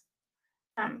statistics,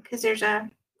 because there's a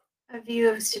view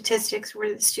of statistics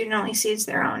where the student only sees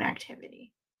their own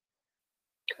activity.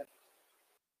 Okay.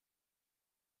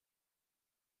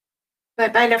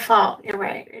 But by default, you're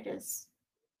right, it is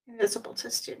invisible to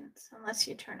students unless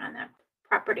you turn on that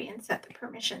property and set the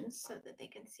permissions so that they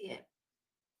can see it.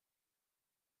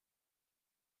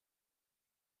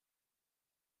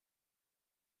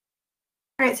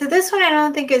 All right, so this one I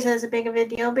don't think is as big of a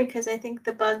deal because I think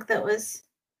the bug that was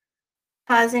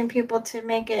causing people to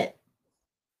make it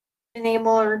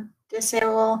enable or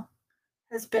disable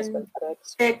has been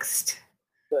fixed.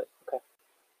 Good. Okay.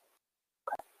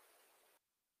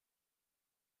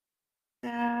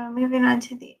 Moving on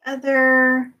to the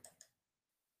other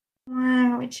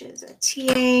one, which is a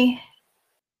TA.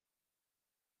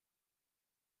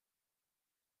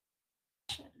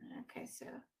 Okay, so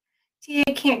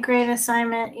TA can't grade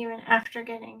assignment even after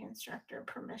getting instructor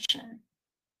permission.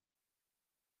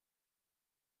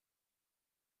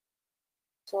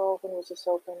 So when was this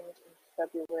opened? In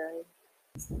February.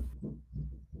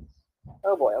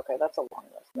 Oh boy, okay, that's a long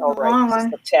list. All right, long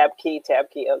one. Tab key,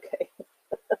 okay.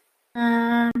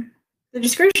 The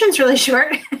description's really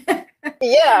short.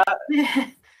 Yeah,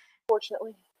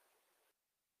 fortunately.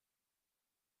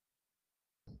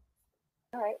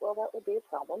 All right, well, that would be a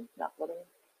problem, not letting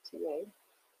TA.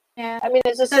 Yeah. I mean,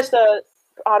 is this just a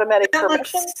automatic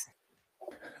permission?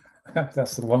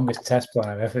 That's the longest test plan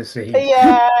I've ever seen.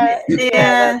 Yeah.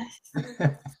 Yeah.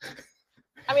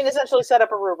 I mean, essentially set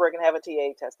up a rubric and have a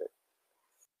TA test it.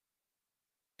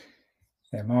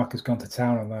 Yeah, Mark has gone to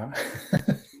town on that.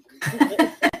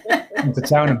 Gone to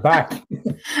town and back.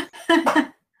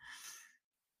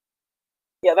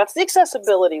 Yeah, that's the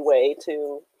accessibility way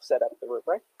to set up the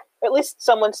rubric. At least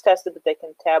someone's tested that they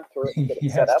can tab through it and get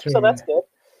it set up, true, so that's good.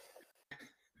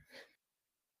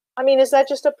 I mean, is that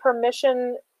just a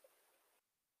permission,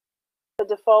 the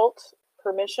default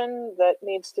permission that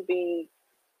needs to be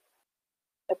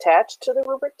attached to the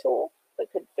rubric tool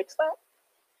that could fix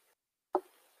that?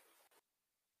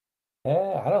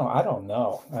 Yeah, I don't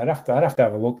know. I'd have to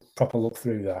have a proper look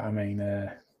through that. I mean,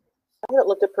 I haven't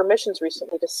looked at permissions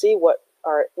recently to see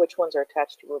which ones are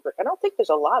attached to rubric. I don't think there's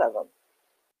a lot of them.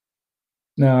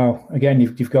 No, again,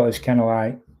 you've got this kind of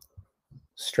like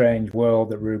strange world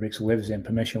that Rubrics lives in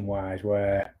permission-wise,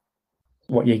 where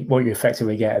what you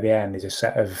effectively get at the end is a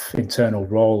set of internal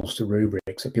roles to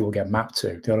Rubrics that people get mapped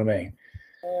to. Do you know what I mean?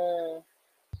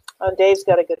 Dave's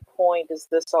got a good point. Is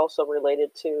this also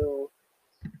related to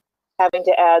having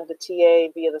to add the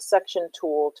TA via the section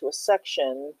tool to a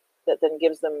section that then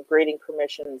gives them grading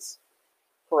permissions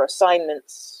for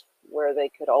assignments where they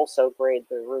could also grade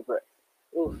the rubric?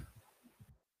 Oof.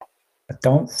 I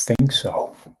don't think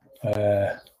so.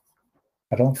 I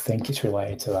don't think it's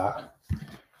related to that.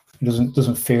 It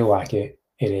doesn't feel like it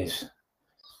is.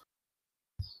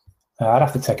 I'd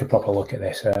have to take a proper look at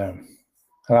this.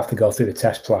 I'll have to go through the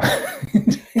test plan.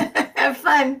 Have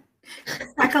fun.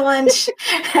 Pack a lunch.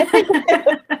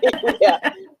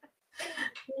 Yeah.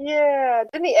 Yeah.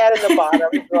 Didn't he add in the bottom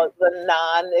the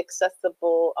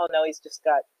non-accessible? Oh no, he's just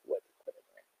got what he put in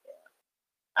there.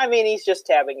 Yeah. I mean, he's just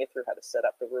tabbing you through how to set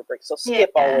up the rubric. So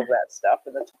skip all of that stuff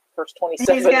in the first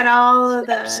 27. He's got all of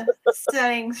the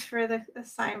settings for the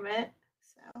assignment.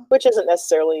 So. Which isn't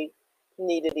necessarily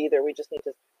needed either. We just need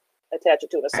to attach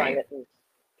it to an assignment and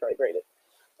try to grade it.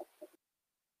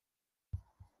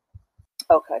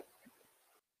 Okay.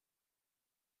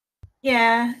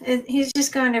 Yeah, he's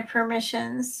just going to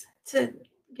permissions to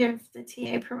give the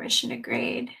TA permission to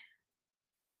grade.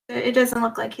 It doesn't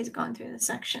look like he's going through the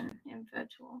section info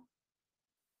tool.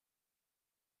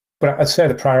 But I'd say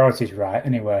the priority is right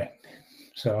anyway.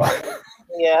 So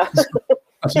yeah,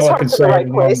 that's all I can say. Right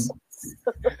place.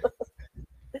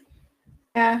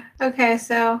 Yeah. Okay.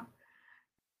 So,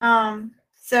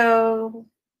 so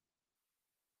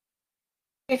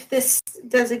if this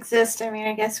does exist, I mean,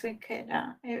 I guess we could,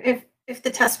 if the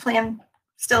test plan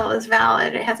still is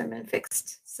valid, it hasn't been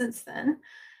fixed since then,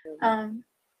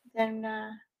 then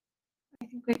I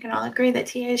think we can all agree that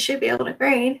TAs should be able to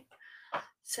grade.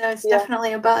 So it's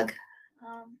definitely a bug.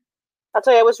 I'll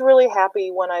tell you, I was really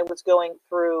happy when I was going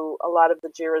through a lot of the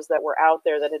JIRAs that were out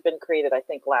there that had been created, I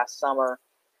think, last summer,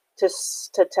 to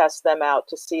test them out,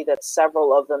 to see that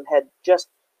several of them had just,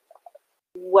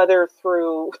 whether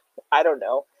through, I don't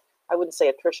know, I wouldn't say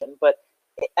attrition, but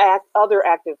other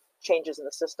active changes in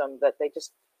the system, that they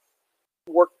just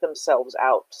worked themselves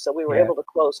out. So we were able to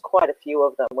close quite a few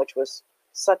of them, which was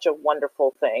such a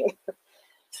wonderful thing.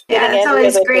 Yeah, it's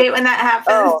always great when that happens.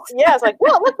 Oh, yeah, it's like,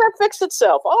 well, look, that fixed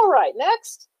itself. All right,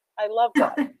 next. I love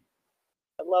that.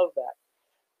 I love that.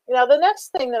 Now, the next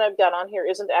thing that I've got on here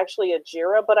isn't actually a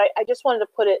Jira, but I just wanted to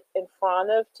put it in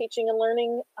front of teaching and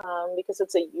learning because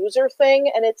it's a user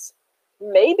thing, and it's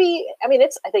maybe, I mean,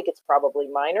 I think it's probably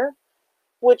minor,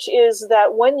 which is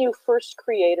that when you first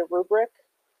create a rubric,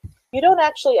 you don't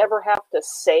actually ever have to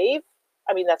save.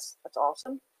 I mean, that's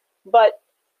awesome, but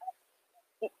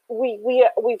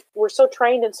we're so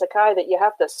trained in Sakai that you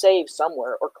have to save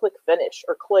somewhere or click finish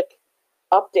or click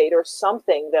update or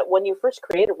something, that when you first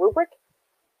create a rubric,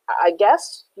 I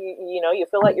guess you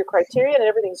fill out your criteria and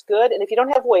everything's good. And if you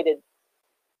don't have weighted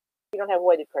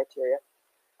criteria,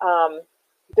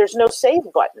 there's no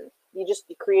save button. You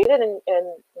create it and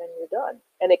you're done.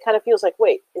 And it kind of feels like,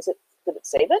 wait, did it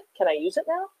save it? Can I use it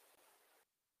now?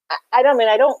 I don't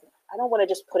want to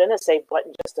just put in a save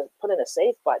button just to put in a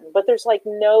save button, but there's like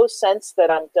no sense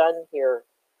that I'm done here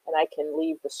and I can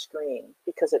leave the screen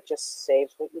because it just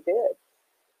saves what you did.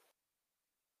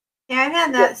 Yeah, I've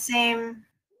had that same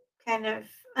kind of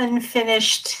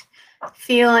unfinished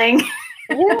feeling.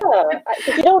 Yeah,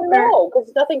 because you don't know,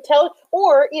 because nothing tells.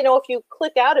 Or, if you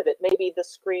click out of it, maybe the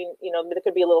screen, there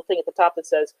could be a little thing at the top that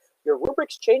says, your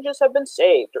rubrics changes have been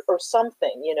saved, or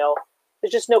something,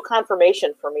 There's just no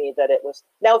confirmation for me that it was.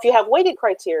 Now, if you have weighted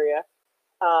criteria,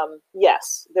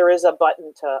 yes, there is a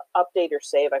button to update or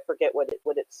save. I forget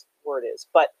what its word is,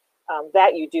 but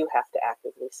that you do have to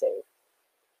actively save.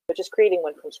 But just creating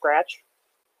one from scratch,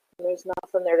 there's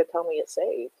nothing there to tell me it's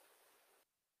saved.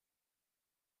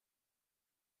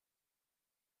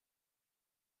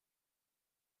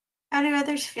 How do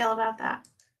others feel about that?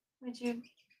 Would you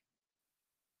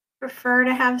prefer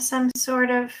to have some sort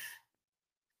of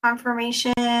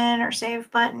confirmation or save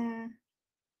button?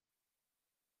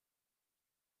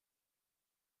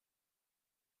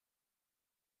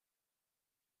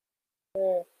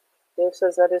 Dave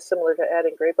says that is similar to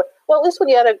adding gradebook. Well, at least when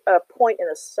you add a point in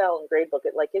a cell in gradebook,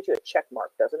 it gives you a check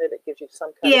mark, doesn't it? It gives you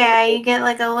some kind of you get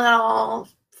like a little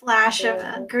flash of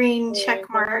a green check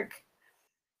mark.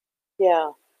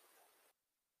 Yeah.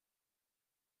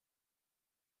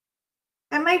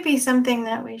 That might be something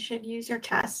that we should use or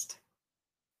test.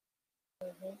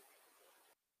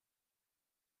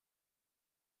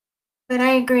 But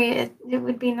I agree, it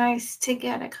would be nice to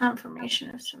get a confirmation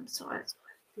of some sort.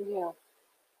 Yeah.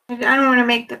 I don't want to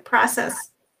make the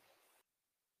process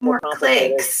more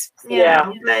clicks, but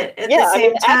at the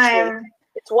same time, actually,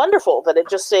 it's wonderful that it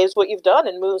just saves what you've done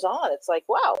and moves on. It's like,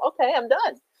 wow, okay, I'm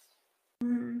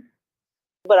done.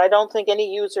 But I don't think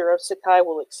any user of Sakai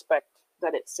will expect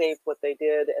that it saved what they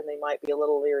did, and they might be a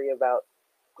little leery about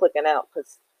clicking out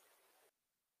because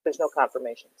there's no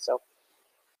confirmation. So,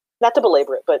 not to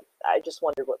belabor it, but I just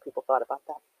wondered what people thought about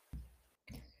that.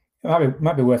 It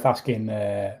might be worth asking,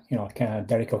 kind of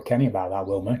Derek or Kenny about that,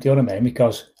 Wilma. Do you know what I mean?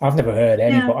 Because I've never heard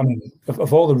any. Yeah. But I mean,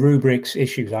 of all the rubrics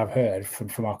issues I've heard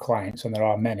from our clients, and there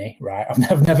are many, right? I've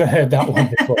never heard that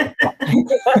one before.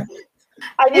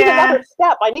 I need another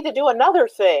step. I need to do another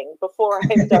thing before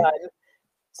I'm done.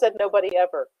 Said nobody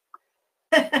ever.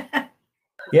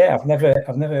 Yeah, I've never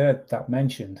heard that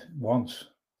mentioned once,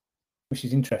 which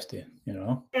is interesting,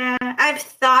 Yeah, I've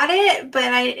thought it, but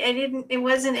I didn't. It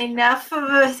wasn't enough of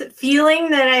a feeling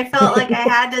that I felt like I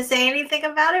had to say anything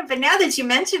about it. But now that you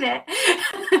mention it,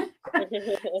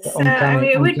 so I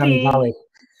mean,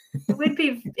 it would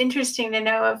be interesting to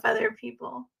know if other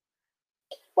people.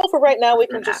 Well, for right now, we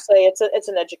can just say it's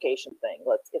an education thing.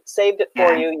 It saved it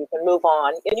for you. You can move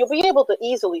on, and you'll be able to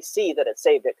easily see that it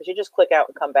saved it because you just click out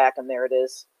and come back, and there it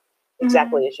is,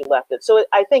 exactly as you left it. So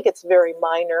I think it's very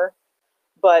minor,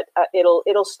 but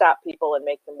it'll stop people and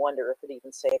make them wonder if it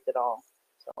even saved at all.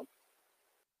 So,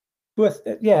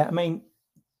 I mean,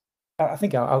 I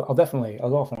think I'll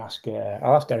often ask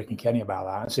I'll ask Derek and Kenny about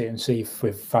that and see if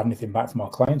we've had anything back from our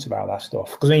clients about that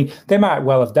stuff. Because I mean, they might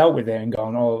well have dealt with it and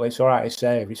gone, "Oh, it's all right, it's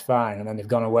saved, it's fine," and then they've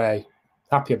gone away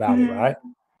happy about it, right?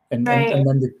 And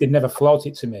then they'd never float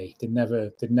it to me. They'd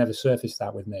never surfaced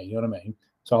that with me. You know what I mean?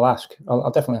 So I'll ask.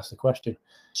 I'll definitely ask the question.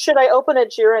 Should I open a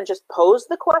Jira and just pose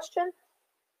the question?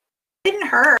 It didn't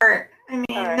hurt. I mean,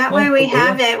 that way we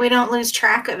have it. We don't lose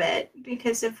track of it.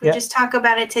 Because if we just talk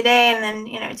about it today and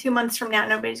then, 2 months from now,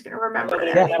 nobody's going to remember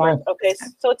it. Okay,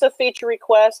 so it's a feature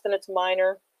request and it's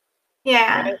minor.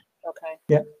 Yeah. Right? Okay.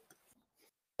 Yeah.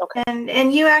 Okay.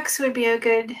 And UX would be a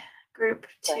good group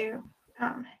to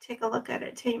take a look at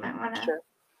it too. You might want to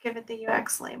give it the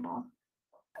UX label.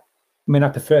 I mean, I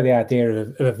prefer the idea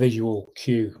of a visual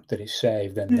cue that it's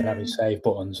saved than having save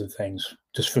buttons and things,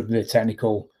 just for the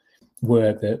technical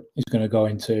work that is going to go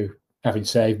into having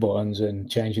save buttons and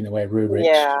changing the way Rubrics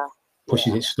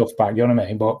pushes its stuff back. You know what I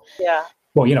mean?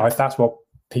 But you know, if that's what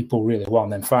people really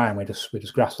want, then fine. We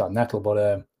just grasp that nettle.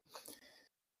 But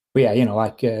yeah, you know,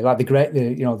 like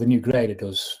the new grader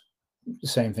does the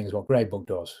same thing as what Gradebook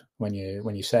does. When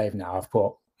you save now, I've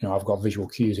got visual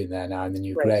cues in there now in the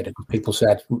new grader. People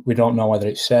said we don't know whether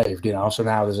it's saved, you know. So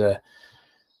now there's a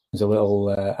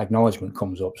little acknowledgement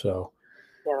comes up. So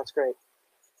yeah, that's great.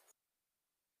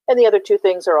 And the other two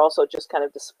things are also just kind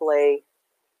of display,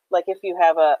 like if you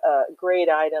have a grade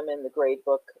item in the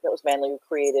gradebook that was manually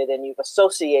created and you've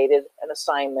associated an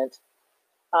assignment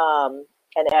and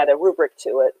add a rubric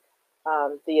to it,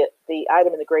 the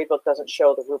item in the gradebook doesn't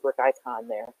show the rubric icon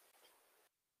there.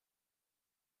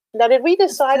 Now, did we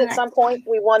decide at some point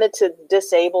we wanted to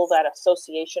disable that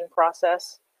association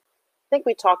process? I think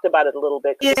we talked about it a little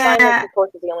bit. Yeah. Assignments, of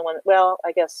course, is the only one. Well,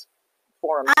 I guess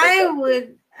forums.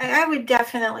 I would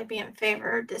definitely be in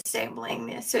favor of disabling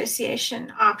the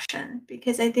association option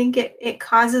because I think it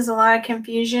causes a lot of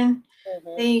confusion.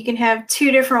 That you can have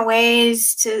two different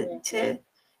ways to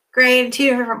grade,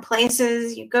 two different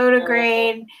places. You go to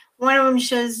grade. One of them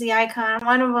shows the icon,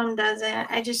 one of them doesn't.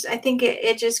 I think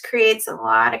it just creates a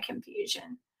lot of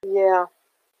confusion. Yeah.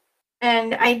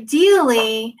 And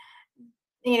ideally,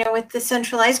 you know, with the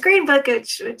centralized gradebook,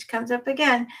 which comes up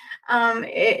again,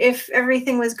 if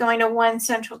everything was going to one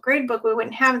central gradebook, we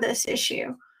wouldn't have this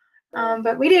issue.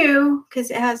 But we do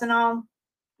because it hasn't all,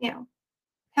 you know,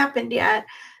 happened yet.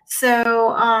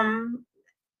 So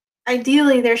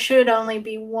ideally, there should only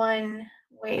be one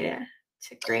way to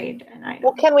grade an item.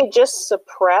 Well, can we just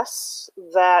suppress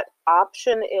that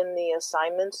option in the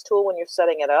assignments tool when you're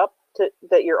setting it up,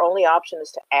 that your only option is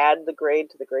to add the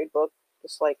grade to the gradebook,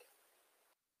 just like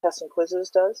Tests and Quizzes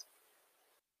does?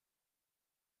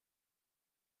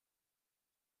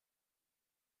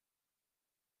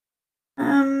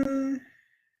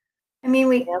 I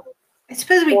mean, I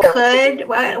suppose we could.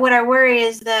 What I worry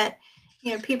is that,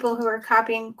 you know, people who are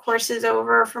copying courses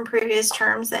over from previous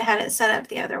terms that had it set up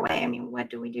the other way. I mean,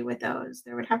 what do we do with those?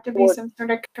 There would have to be some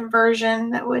sort of conversion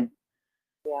that would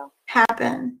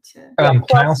happen. Can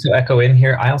I also echo in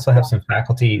here? I also have some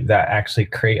faculty that actually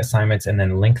create assignments and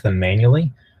then link them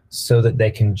manually so that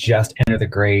they can just enter the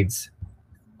grades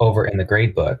over in the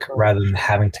gradebook rather than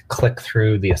having to click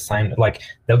through the assignment. Like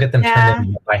they'll get them turned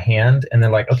in by hand and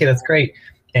they're like, okay, that's great.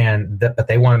 But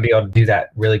they want to be able to do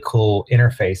that really cool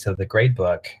interface of the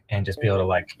gradebook and just be able to,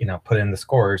 like, you know, put in the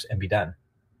scores and be done.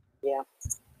 Yeah.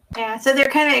 Yeah. So they're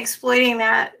kind of exploiting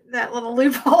that little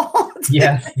loophole.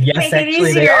 Yes,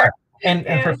 actually they are. And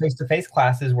for face-to-face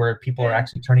classes where people are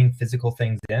actually turning physical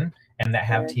things in and that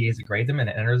have TAs that grade them and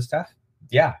enter the stuff.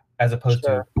 Yeah. As opposed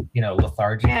to, you know,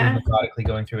 lethargically, methodically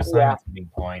going through assignments and being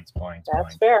points.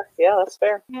 That's fair. Yeah, that's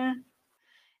fair. Yeah.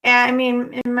 Yeah, I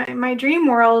mean, in my dream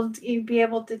world, you'd be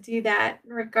able to do that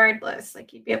regardless.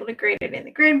 Like, you'd be able to grade it in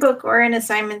the gradebook or in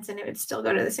assignments, and it would still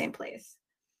go to the same place.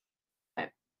 But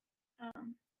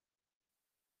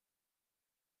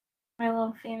my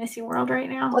little fantasy world right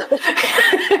now.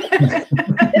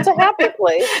 It's a happy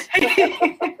place.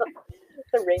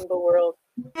 The rainbow world.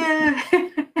 Yeah.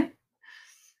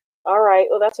 All right.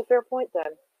 Well, that's a fair point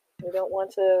then. We don't want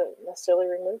to necessarily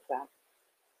remove that.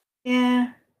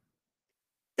 Yeah.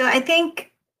 So I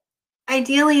think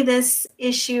ideally this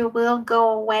issue will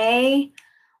go away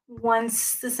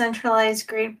once the centralized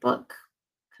gradebook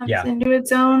comes into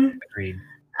its own. Agreed.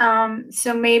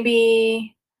 So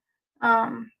maybe,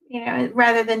 you know,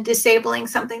 rather than disabling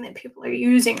something that people are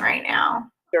using right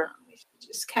now, we should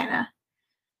just kind of,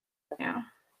 you know,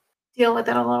 deal with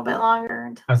it a little bit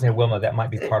longer. I was saying, Wilma, that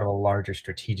might be part of a larger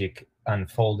strategic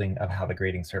unfolding of how the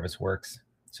grading service works,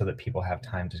 so that people have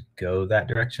time to go that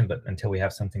direction. But until we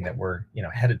have something that we're, you know,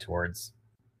 headed towards,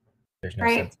 there's no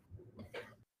sense.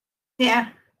 Yeah.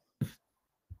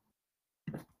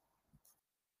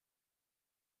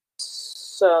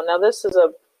 So now this is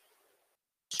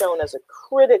shown as a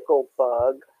critical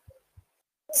bug.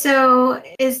 So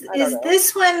is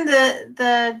this one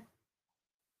the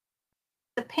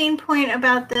pain point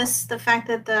about this, the fact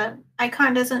that the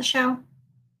icon doesn't show?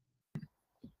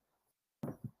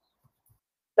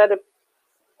 That appears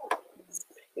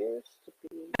to be.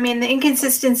 I mean, the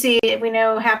inconsistency we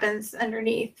know happens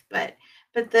underneath, but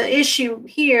the issue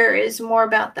here is more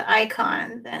about the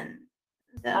icon than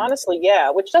the. Honestly, yeah,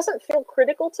 which doesn't feel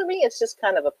critical to me. It's just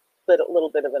kind of a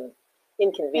little bit of an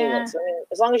inconvenience. I mean,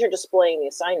 as long as you're displaying the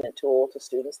assignment tool to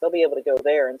students, they'll be able to go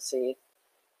there and see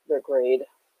their grade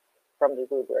from the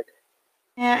rubric.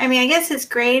 Yeah, I mean, I guess it's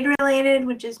grade related,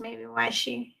 which is maybe why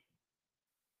she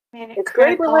made it. It's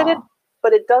grade related.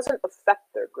 but it doesn't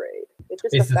affect their grade. It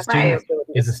just Is the affects their student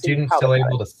ability is to the see student how still they got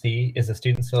able it. to see? Is the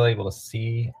student still able to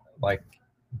see like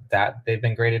that they've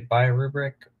been graded by a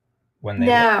rubric when they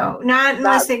No, not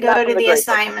unless they go not to from the the grade book.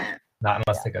 assignment. not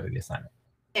unless they go to the assignment?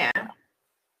 Yeah.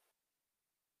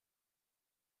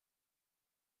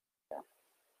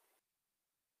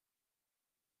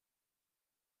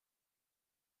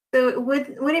 So would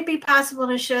it be possible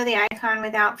to show the icon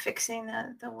without fixing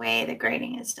the way the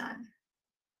grading is done?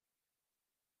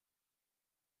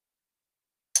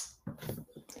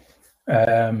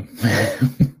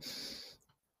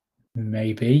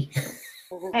 Maybe.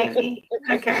 Maybe.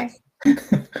 Okay.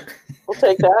 We'll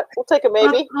take that. We'll take a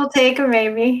maybe. We'll take a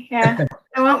maybe. Yeah.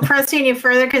 I won't press you any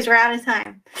further because we're out of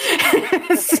time.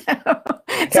 So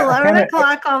it's 11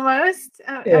 o'clock almost.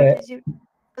 Yeah. Did you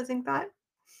closing thought?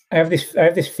 I have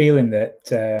this feeling that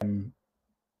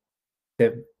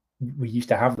that we used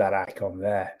to have that icon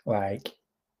there, like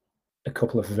a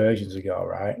couple of versions ago,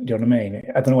 right? Do you know what I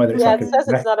mean? I don't know whether it's Yeah, like it says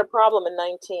it's not a problem in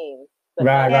 19. But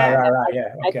right.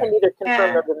 Yeah, I can okay. neither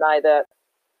confirm nor deny that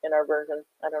in our version.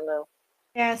 I don't know.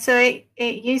 Yeah, so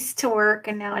it used to work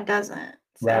and now it doesn't.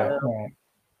 So. Right.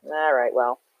 All right,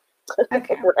 well,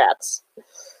 Okay. rats.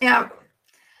 Yeah.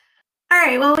 All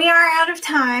right, well, we are out of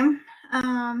time.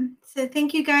 So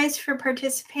thank you guys for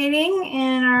participating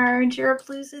in our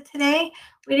Jirapalooza today.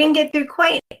 We didn't get through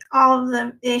quite all of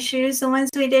the issues. The ones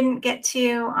we didn't get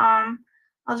to,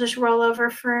 I'll just roll over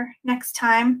for next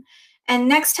time. And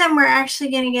next time we're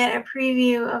actually going to get a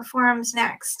preview of Forums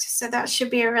Next. So that should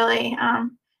be a really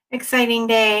exciting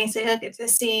day. So you'll get to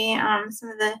see some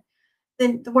of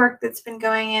the work that's been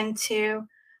going into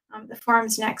the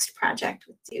Forums Next project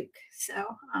with Duke. So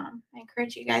I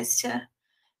encourage you guys to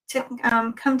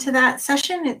come to that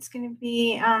session. It's going to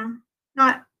be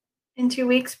not in 2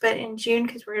 weeks, but in June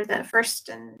because we're the first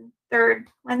and third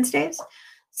Wednesdays.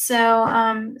 So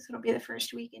it'll be the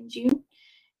first week in June.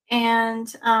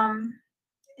 And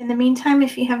in the meantime,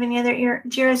 if you have any other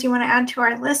JIRAs you want to add to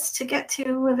our list to get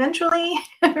to eventually,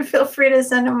 feel free to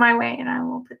send them my way and I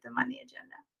will put them on the agenda.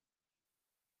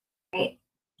 Great.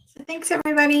 So thanks,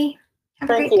 everybody. Have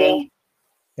a great day.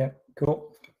 Yeah,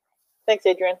 cool. Thanks,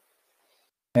 Adrian.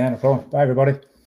 Yeah, no problem. Bye, everybody.